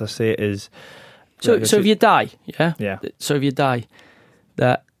sense. I see it as so if you die, yeah. So if you die,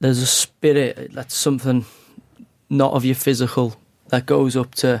 that there's a spirit, that's something not of your physical, that goes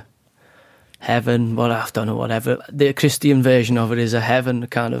up to heaven. Well, I don't know, whatever. The Christian version of it is a heaven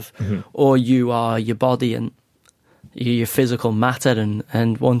kind of, or you are your body and you're your physical matter,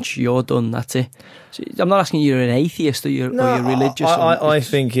 and once you're done, that's it. So I'm not asking you, you're an atheist or you're religious. I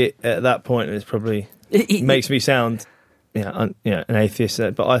think it at that point it's probably makes me sound an atheist,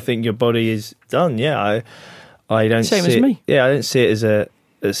 but I think your body is done. Yeah, I don't same see as me. Yeah, I don't see it as a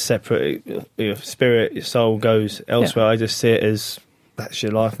separate. Your spirit, your soul goes elsewhere. I just see it as that's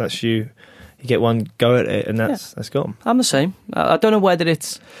your life. That's you. You get one go at it, and that's gone. I'm the same. I don't know whether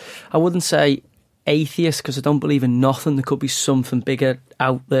it's. I wouldn't say atheist because I don't believe in nothing. There could be something bigger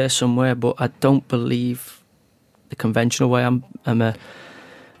out there somewhere, but I don't believe the conventional way. I'm a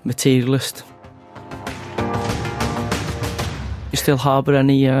materialist. You still harbour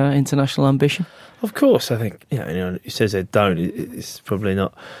any international ambition? Of course, I think anyone who says they don't, it's probably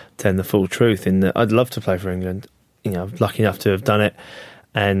not telling the full truth. In that, I'd love to play for England. I'm lucky enough to have done it,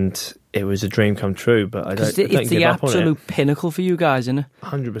 and it was a dream come true. But I don't. It's the absolute pinnacle for you guys, isn't it?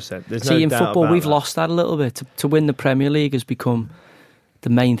 100%. There's no doubt. See, in football, we've that. Lost that a little bit. To win the Premier League has become the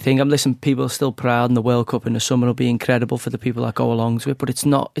main thing. Listen, people are still proud, and the World Cup in the summer will be incredible for the people that go along to it. But it's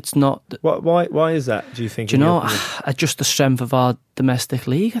not. It's not. Why is that? Do you think? Do you know? Just the strength of our domestic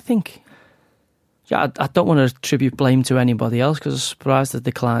league, I think. Yeah, I don't want to attribute blame to anybody else because I'm surprised the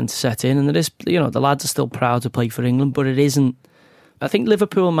decline set in, and it is. The lads are still proud to play for England, but it isn't. I think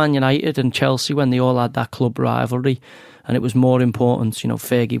Liverpool, Man United, and Chelsea, when they all had that club rivalry, and it was more important.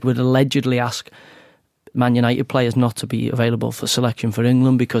 Fergie would allegedly ask Man United players not to be available for selection for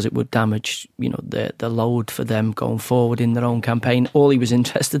England because it would damage, the load for them going forward in their own campaign. All he was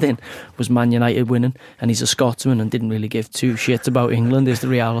interested in was Man United winning, and he's a Scotsman and didn't really give two shits about England is the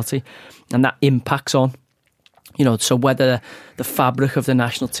reality, and that impacts on. So whether the fabric of the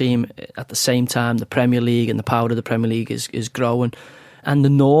national team at the same time, the Premier League and the power of the Premier League is growing, and the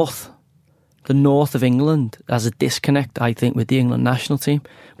north of England has a disconnect, I think, with the England national team,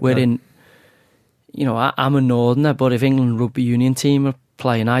 wherein. I'm a northerner, but if England rugby union team are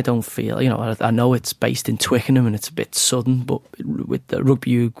play, and I don't feel, I know it's based in Twickenham and it's a bit sudden, but with the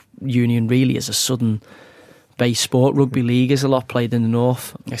rugby union really is a southern-based sport. Rugby league is a lot played in the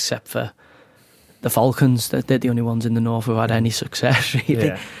north, except for the Falcons. They're the only ones in the north who've had any success, really.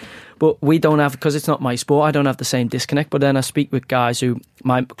 Yeah. But we don't have, because it's not my sport, I don't have the same disconnect. But then I speak with guys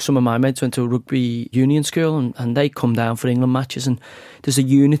some of my mates went to a rugby union school and they come down for England matches, and there's a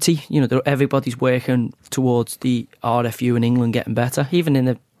unity. Everybody's working towards the RFU and England getting better, even in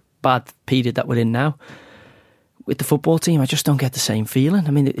the bad period that we're in now. With the football team, I just don't get the same feeling. I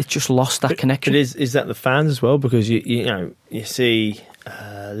mean, it's just lost that connection. But is that the fans as well? Because you see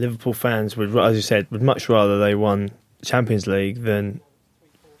Liverpool fans would, as you said, would much rather they won Champions League than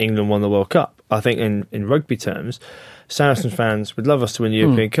England won the World Cup. I think in rugby terms, Saracens fans would love us to win the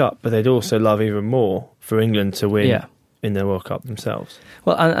European Cup, but they'd also love even more for England to win in the World Cup themselves.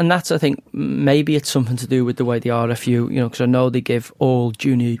 Well, and that's, I think, maybe it's something to do with the way the RFU, because I know they give all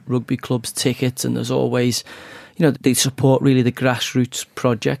junior rugby clubs tickets, and there's always, they support really the grassroots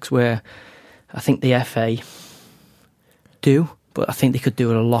projects, where I think the FA do, but I think they could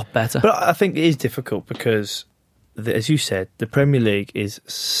do it a lot better. But I think it is difficult because, as you said, the Premier League is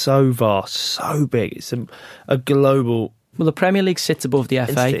so vast, so big. It's a global... Well, the Premier League sits above the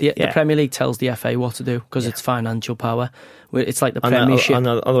FA. The Premier League tells the FA what to do because it's financial power. It's like the Premiership. And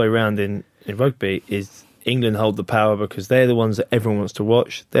the other way around in rugby is England hold the power because they're the ones that everyone wants to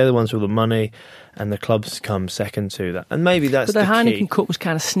watch. They're the ones with the money, and the clubs come second to that. And maybe that's the key. But the Heineken Cup was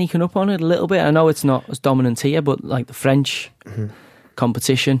kind of sneaking up on it a little bit. I know it's not as dominant here, but like the French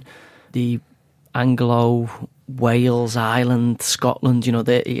competition, the Anglo... Wales, Ireland, Scotland,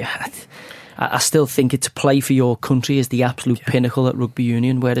 I still think to play for your country is the absolute pinnacle at rugby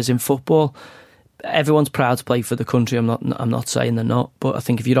union, whereas in football, everyone's proud to play for the country. I'm not saying they're not, but I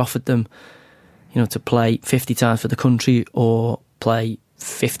think if you'd offered them, to play 50 times for the country or play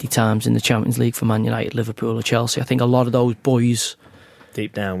 50 times in the Champions League for Man United, Liverpool or Chelsea, I think a lot of those boys...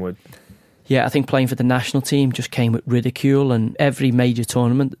 Deep down would... Yeah, I think playing for the national team just came with ridicule, and every major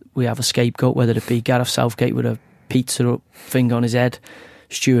tournament we have a scapegoat, whether it be Gareth Southgate with a pizza thing on his head,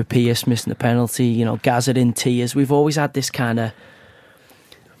 Stuart Pearce missing the penalty, Gazza in tears. We've always had this kind of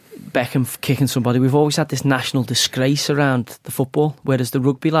Beckham kicking somebody. We've always had this national disgrace around the football, whereas the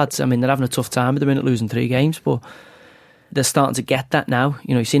rugby lads, I mean, they're having a tough time at the minute, losing 3 games, but they're starting to get that now.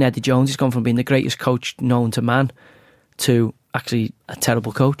 You've seen Eddie Jones, he's gone from being the greatest coach known to man to actually a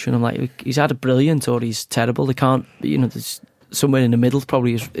terrible coach, and I'm like, he's either brilliant or he's terrible. They can't, there's somewhere in the middle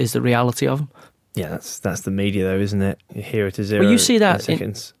probably is the reality of him. Yeah, that's the media though, isn't it? You hear it to 0. Well, you see that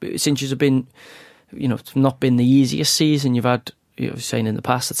since you've been, it's not been the easiest season. You've had, saying in the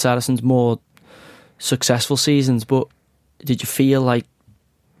past that Saracens more successful seasons, but did you feel like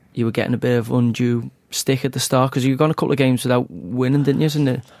you were getting a bit of undue stick at the start? Because you've gone a couple of games without winning, didn't you? Isn't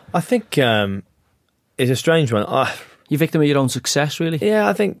it? I think it's a strange one. You're victim of your own success, really. Yeah,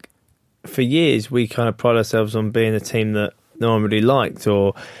 I think for years we kind of pride ourselves on being a team that no one really liked,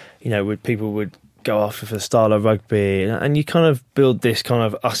 or people would go after for the style of rugby, and you kind of build this kind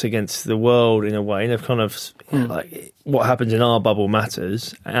of us against the world in a way, and kind of like what happens in our bubble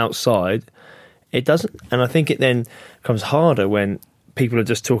matters. Outside, it doesn't, and I think it then becomes harder when people are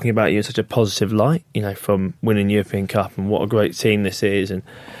just talking about you in such a positive light. From winning European Cup and what a great team this is, and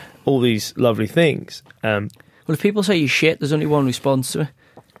all these lovely things. Well, if people say you shit, there's only one response to it.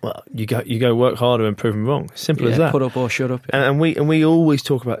 Well, you go work harder and prove them wrong. Simple as that. Put up or shut up. Yeah. And we always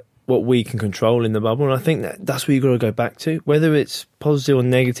talk about what we can control in the bubble, and I think that's where you've got to go back to. Whether it's positive or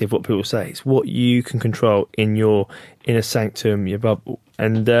negative, what people say, it's what you can control in your inner sanctum, your bubble.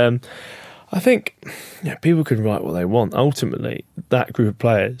 And I think people can write what they want. Ultimately, that group of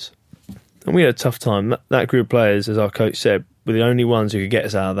players, and we had a tough time. That group of players, as our coach said, were the only ones who could get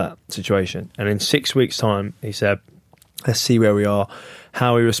us out of that situation. And in 6 weeks' time, he said, let's see where we are,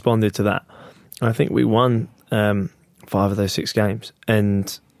 how we responded to that. And I think we won 5 of those 6 games.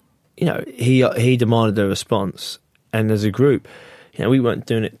 And, he demanded a response. And as a group, we weren't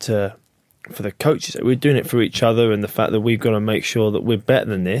doing it for the coaches. We were doing it for each other, and the fact that we've got to make sure that we're better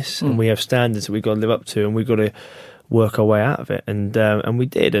than this, and we have standards that we've got to live up to, and we've got to work our way out of it. And we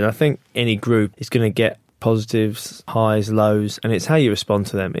did. And I think any group is going to get positives, highs, lows, and it's how you respond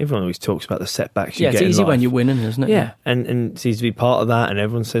to them. Everyone always talks about the setbacks you get in life. Yeah, it's easy when you're winning, isn't it? Yeah, and it's easy to be part of that, and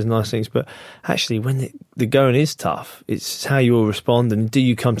everyone says nice things, but actually when the going is tough, it's how you all respond, and do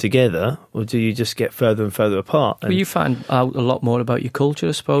you come together, or do you just get further and further apart? Well, you find out a lot more about your culture,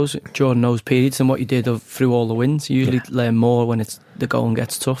 I suppose, during those periods than what you did through all the wins. You usually learn more when the going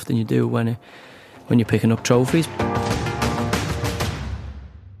gets tough than you do when you're picking up trophies.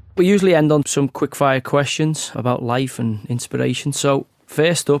 We usually end on some quick-fire questions about life and inspiration. So,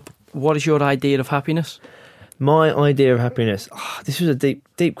 First up, what is your idea of happiness? My idea of happiness. This was a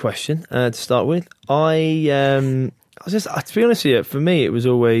deep question to start with. To be honest with you, for me, it was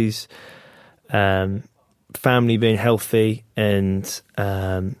always family being healthy and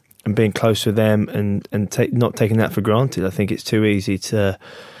being close with them and not taking that for granted. I think it's too easy to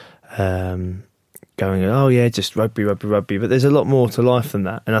going, oh yeah, just rugby, but there's a lot more to life than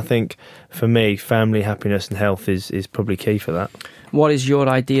that. And I think for me, family, happiness and health is probably key for that. What is your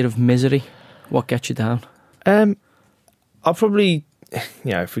idea of misery? What gets you down? I'll probably,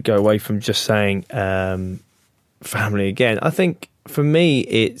 if we go away from just saying family again, I think for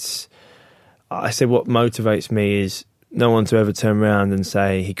me I say what motivates me is no one to ever turn around and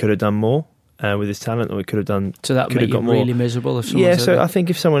say he could have done more with his talent, or he could have done. So that make you really miserable if someone. Yeah, so I think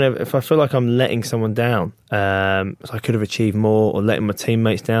if I feel like I'm letting someone down, so I could have achieved more, or letting my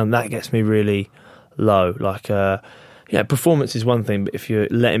teammates down, that gets me really low. Like, performance is one thing, but if you're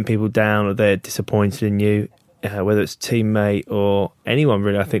letting people down or they're disappointed in you, whether it's a teammate or anyone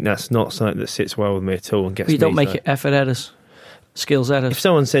really, I think that's not something that sits well with me at all and gets. But you don't make effort errors. Skills errors. If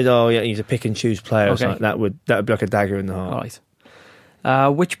someone said, "Oh, yeah, he's a pick and choose player," or something, that would be like a dagger in the heart. All right.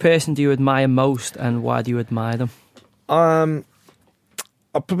 Which person do you admire most, and why do you admire them? I'll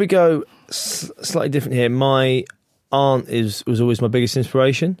probably go slightly different here. My aunt was always my biggest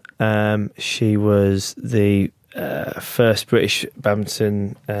inspiration. She was the first British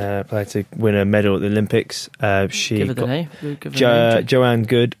badminton player to win a medal at the Olympics. Give her the name. Joey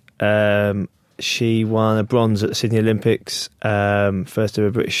Goode. She won a bronze at the Sydney Olympics, first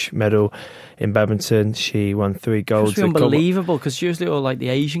ever British medal in badminton. She won 3 golds. It's unbelievable, because usually all like the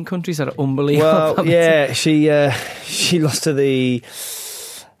Asian countries that are unbelievable. Well, yeah, she lost to the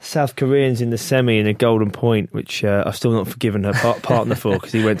South Koreans in the semi in a golden point, which I've still not forgiven her partner for,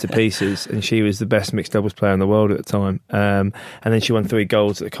 because he went to pieces, and she was the best mixed doubles player in the world at the time. And then she won 3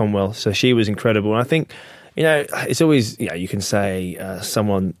 golds at the Commonwealth, so she was incredible. And I think, it's always, you can say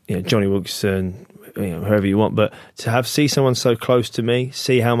someone, Johnny Wilkinson, whoever you want, but to see someone so close to me,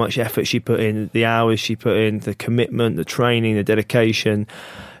 see how much effort she put in, the hours she put in, the commitment, the training, the dedication,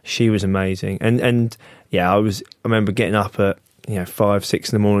 she was amazing. And I remember getting up at 5,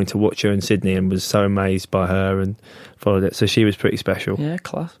 6 in the morning to watch her in Sydney, and was so amazed by her and followed it. So she was pretty special. Yeah,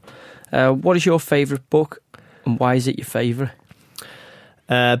 class. What is your favourite book, and why is it your favourite?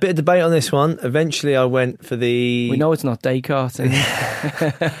 A bit of debate on this one. Eventually I went for the... We know it's not Descartes.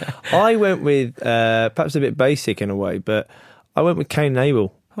 I went with, perhaps a bit basic in a way, but I went with Cain and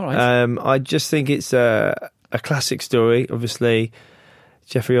Abel. All right. I just think it's a classic story. Obviously,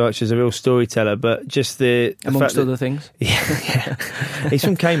 Jeffrey Archer's a real storyteller, but just amongst other things. Yeah. He's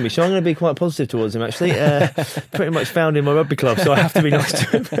from Cambridge, so I'm going to be quite positive towards him, actually. Pretty much found in my rugby club, so I have to be nice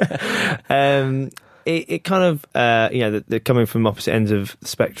to him. It kind of, they're coming from opposite ends of the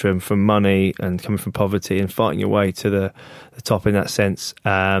spectrum, from money and coming from poverty, and fighting your way to the top in that sense,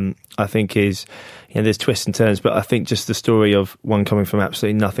 I think is, there's twists and turns, but I think just the story of one coming from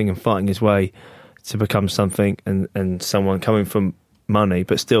absolutely nothing and fighting his way to become something, and someone coming from money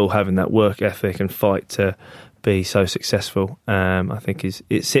but still having that work ethic and fight to be so successful, I think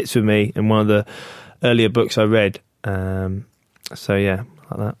it sits with me in one of the earlier books I read. So yeah,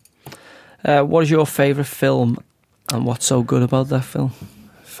 like that. What is your favourite film, and what's so good about that film?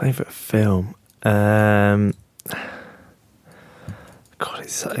 Favourite film? God,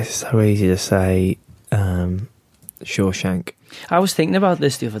 it's so easy to say Shawshank. I was thinking about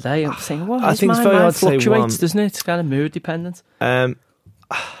this the other day. I'm saying, well, I think it's very hard to say one. Fluctuates, doesn't it? It's kind of mood dependent. I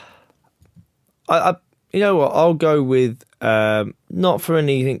you know what? I'll go with not for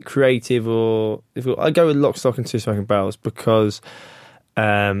anything creative I go with Lock, Stock and Two Smoking Barrels, because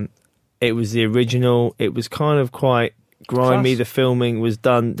it was the original. It was kind of quite grimy. Class. The filming was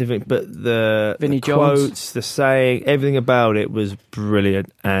done different, but the quotes, Jones. The saying, everything about it was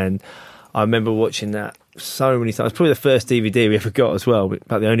brilliant. And I remember watching that so many times. Probably the first DVD we ever got as well,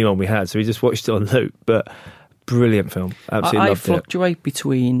 about the only one we had. So we just watched it on loop. But brilliant film. Absolutely loved it. I fluctuate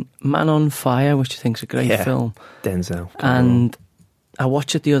between Man on Fire, which I think is a great film. Denzel. And I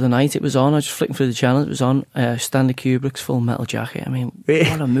watched it the other night. It was on. I was just flicking through the channel. It was on. Stanley Kubrick's Full Metal Jacket. I mean,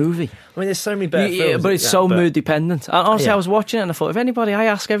 what a movie. I mean, there's so many better films. Yeah, but it's so mood dependent. And honestly, I was watching it and I thought, I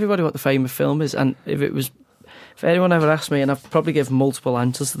ask everybody what the favourite film is, and if anyone ever asked me, and I've probably given multiple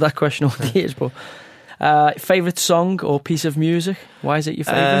answers to that question over the years, but favourite song or piece of music? Why is it your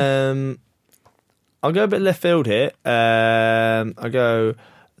favourite? I'll go a bit left field here. I'll go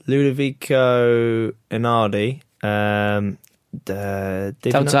Ludovico Einaudi.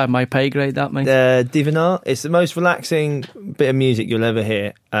 It's outside my pay grade, that, mate. Divinar. It's the most relaxing bit of music you'll ever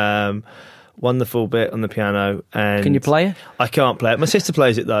hear. wonderful bit on the piano. And can you play it? I can't play it. My sister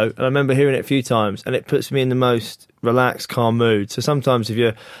plays it though, and I remember hearing it a few times, and it puts me in the most relaxed, calm mood. So sometimes if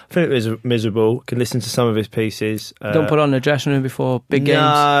you're feeling miserable, can listen to some of his pieces. Don't put on the dressing room before big games.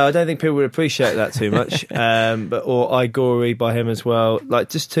 No, I don't think people would appreciate that too much. Or I Gory by him as well.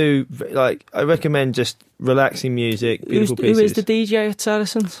 I recommend just relaxing music, beautiful pieces. Who is the DJ at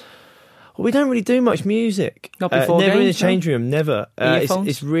Saracens? Well, we don't really do much music. Not before never games, in the changing room, never.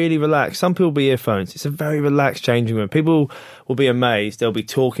 It's really relaxed. Some people will be earphones. It's a very relaxed changing room. People will be amazed. They'll be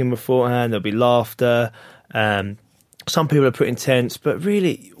talking beforehand. There'll be laughter. Some people are pretty intense, but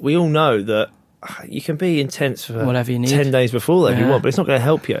really, we all know that you can be intense for whatever you need. 10 days before that if you want, but it's not going to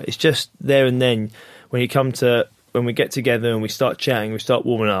help you. It's just there and then when we get together and we start chatting, we start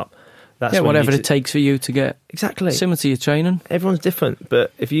warming up. That's whatever it takes for you to get exactly similar to your training. Everyone's different,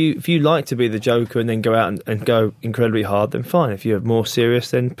 but if you like to be the joker and then go out and go incredibly hard, then fine. If you're more serious,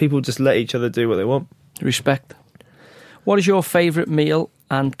 then people just let each other do what they want. Respect. What is your favourite meal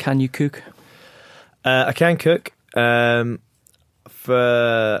and can you cook? I can cook. For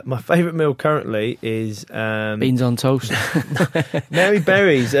my favourite meal currently is beans on toast. Mary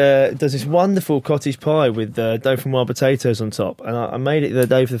Berry's does this wonderful cottage pie with dough from wild potatoes on top, and I made it the other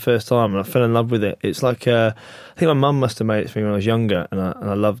day for the first time, and I fell in love with it. It's like I think my mum must have made it for me when I was younger, and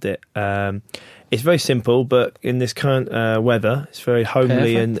I loved it. It's very simple, but in this current weather, it's very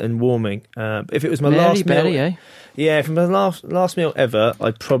homely and warming. If it was my last meal, if it was my last meal ever,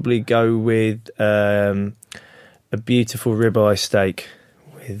 I'd probably go with a beautiful ribeye steak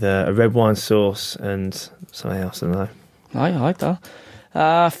with a red wine sauce and something else, I don't know. I like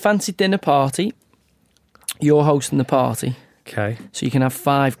that. Fancy dinner party. You're hosting the party. Okay. So you can have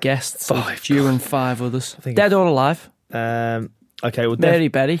 5 guests. 5? You and 5 others. Dead or alive? Okay, well, Mary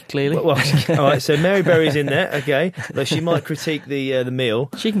Berry, clearly. Well, all right, so Mary Berry's in there, okay. Though she might critique the meal.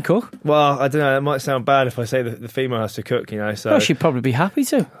 She can cook. Well, I don't know, it might sound bad if I say the female has to cook, you know. So she'd probably be happy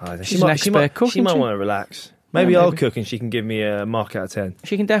to. She's an expert cook. She might want to relax. Maybe I'll cook and she can give me a mark out of 10.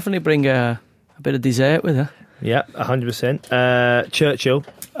 She can definitely bring a bit of dessert with her. Yeah, 100%. Churchill.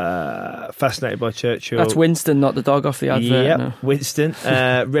 Fascinated by Churchill. That's Winston, not the dog off the advert. Yep, no. Winston.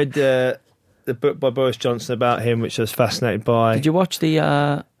 Read the book by Boris Johnson about him, which I was fascinated by. Did you watch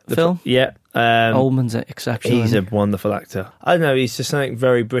the film? Yeah. Oldman's exceptional. He's a wonderful actor. I don't know, he's just something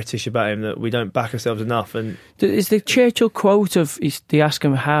very British about him that we don't back ourselves enough. And is the Churchill quote of, they ask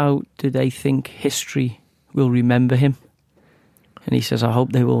him how do they think history will remember him, and he says, I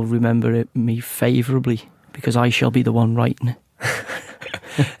hope they will remember me favourably because I shall be the one writing it.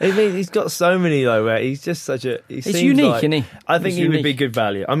 I mean, he's got so many though where he's just such a he's unique, isn't he? I think he would be good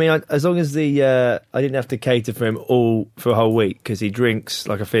value. I mean, as long as I didn't have to cater for him all for a whole week, because he drinks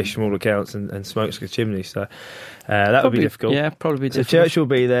like a fish from all accounts and smokes like a chimney, so that would be difficult. Yeah, probably so difficult. Churchill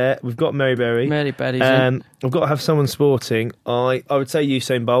will be there. We've got Mary Berry. We've got to have someone sporting. I would say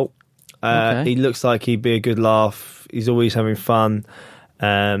Usain Bolt. He looks like he'd be a good laugh. He's always having fun.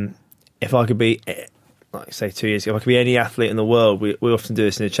 If I could be, like say 2 years ago, if I could be any athlete in the world, we often do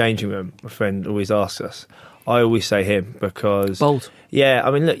this in the changing room. My friend always asks us. I always say him because Bolt. Yeah, I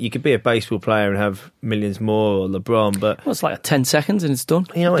mean, look, you could be a baseball player and have millions more, or LeBron, but it's like 10 seconds and it's done.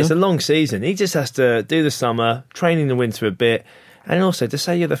 You know, it's a long season. He just has to do the summer, train in the winter a bit. And also, to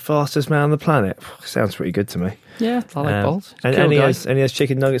say you're the fastest man on the planet sounds pretty good to me. Yeah, I like Bolt. And he has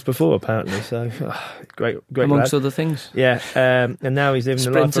chicken nuggets before, apparently. So, great amongst lad. other things. Yeah, and now he's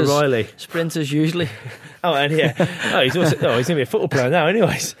living the life of Riley. Sprinters, usually. He's going to be a football player now,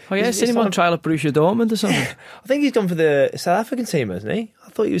 anyways. Oh, yeah, seen him on trial at Borussia Dortmund or something. I think he's gone for the South African team, hasn't he?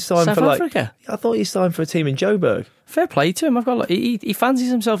 I thought he was signed South Africa? I thought he signed for a team in Joburg. Fair play to him. He fancies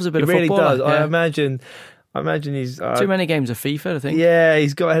himself as a bit of really footballer. Does. Yeah. I imagine he's... too many games of FIFA, I think. Yeah,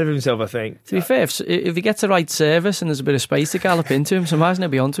 he's got ahead of himself, I think. To be fair, if he gets the right service and there's a bit of space to gallop into him, sometimes he'll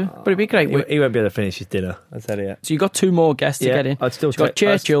be onto it. But it'd be great. He won't be able to finish his dinner, I'll tell you. So you've got 2 more guests to get in. I'd still got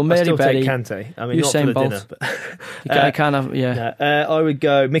Churchill, Mary Berry, Kante. I mean, Usain not for the Bolt. dinner. But I would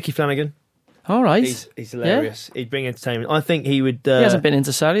go Mickey Flanagan. All right. He's hilarious. He'd bring entertainment. I think he would... he hasn't been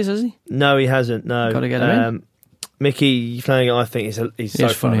into Sarries, has he? No, he hasn't, no. Got to get him in. Mickey Flanagan, I think he's so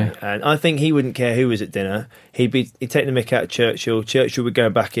funny, and I think he wouldn't care who was at dinner. He'd take the mick out of Churchill. Churchill would go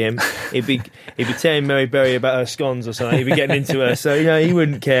back in. He'd be telling Mary Berry about her scones or something. He'd be getting into her, so he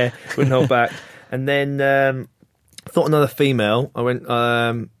wouldn't care, wouldn't hold back. And then thought another female. I went.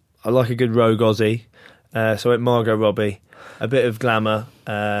 I like a good rogue Aussie, so I went Margot Robbie. A bit of glamour.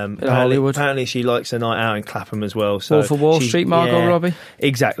 Hollywood. Apparently, she likes a night out in Clapham as well. So Wolf of Wall Street, Margot Robbie.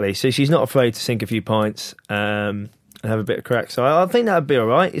 Exactly. So she's not afraid to sink a few pints. have a bit of crack. So I think that'd be all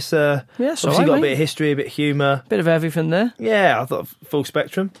right. It's obviously got a bit of history, a bit of humour. Bit of everything there. Yeah, I thought full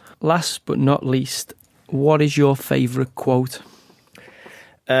spectrum. Last but not least, what is your favourite quote?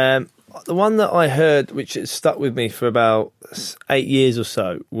 The one that I heard, which has stuck with me for about 8 years or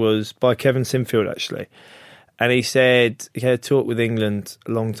so, was by Kevin Sinfield, actually. And he said he had a talk with England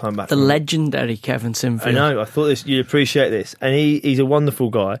a long time back. The legendary Kevin Sinfield. I know. I thought you'd appreciate this. And he's a wonderful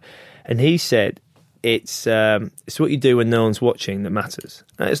guy. And he said, it's what you do when no one's watching that matters.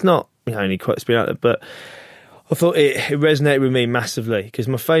 Now, it's not only quotes being out there, but I thought it resonated with me massively because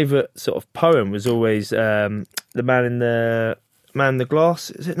my favourite sort of poem was always the Man in the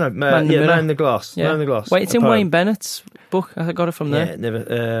Glass. Is it? No, Man in the Glass. Yeah. Man in the Glass. Wait, it's in Wayne Bennett's book. I got it from there. Yeah,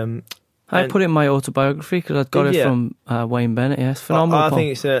 never. I put it in my autobiography because I got it from Wayne Bennett. Yeah, it's phenomenal. I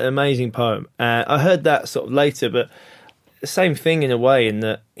think it's an amazing poem. I heard that sort of later, but the same thing in a way. In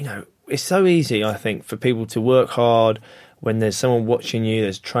that it's so easy, I think, for people to work hard when there's someone watching you.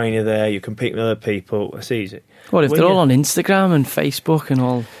 There's a trainer there. You're competing with other people. It's easy. Well, if they're all on Instagram and Facebook and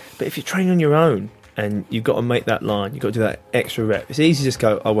all, but if you're training on your own and you've got to make that line, you've got to do that extra rep. It's easy to just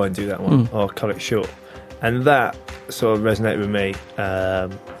go, I won't do that one. I'll cut it short, and that sort of resonated with me.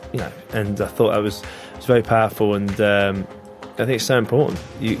 And I thought that was very powerful, and I think it's so important.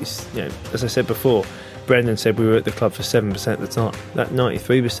 As I said before, Brendan said we were at the club for 7% of the time. That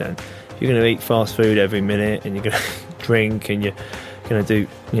 93%, you're going to eat fast food every minute, and you're going to drink, and you're going to do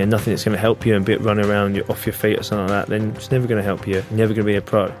nothing that's going to help you, and be running around off your feet or something like that. Then it's never going to help you. You're never going to be a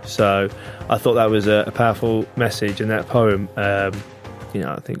pro. So I thought that was a powerful message, and that poem, I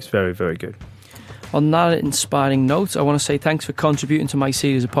think it's very, very good. On that inspiring note, I want to say thanks for contributing to my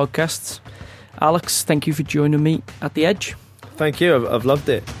series of podcasts. Alex, thank you for joining me at The Edge. Thank you, I've loved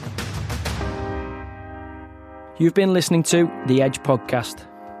it. You've been listening to The Edge podcast.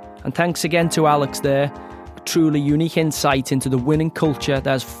 And thanks again to Alex there. A truly unique insight into the winning culture that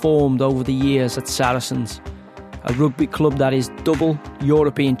has formed over the years at Saracens. A rugby club that is double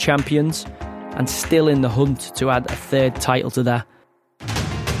European champions and still in the hunt to add a third title to that.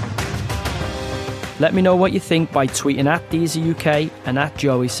 Let me know what you think by tweeting at DeezerUK and at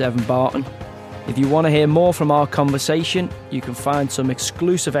Joey7Barton. If you want to hear more from our conversation, you can find some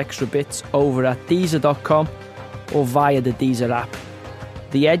exclusive extra bits over at Deezer.com or via the Deezer app.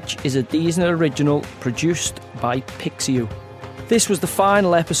 The Edge is a Deezer original produced by Pixiu. This was the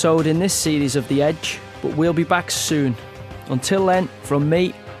final episode in this series of The Edge, but we'll be back soon. Until then, from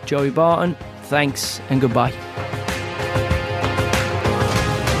me, Joey Barton, thanks and goodbye.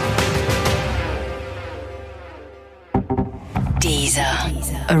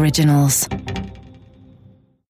 Deezer Originals.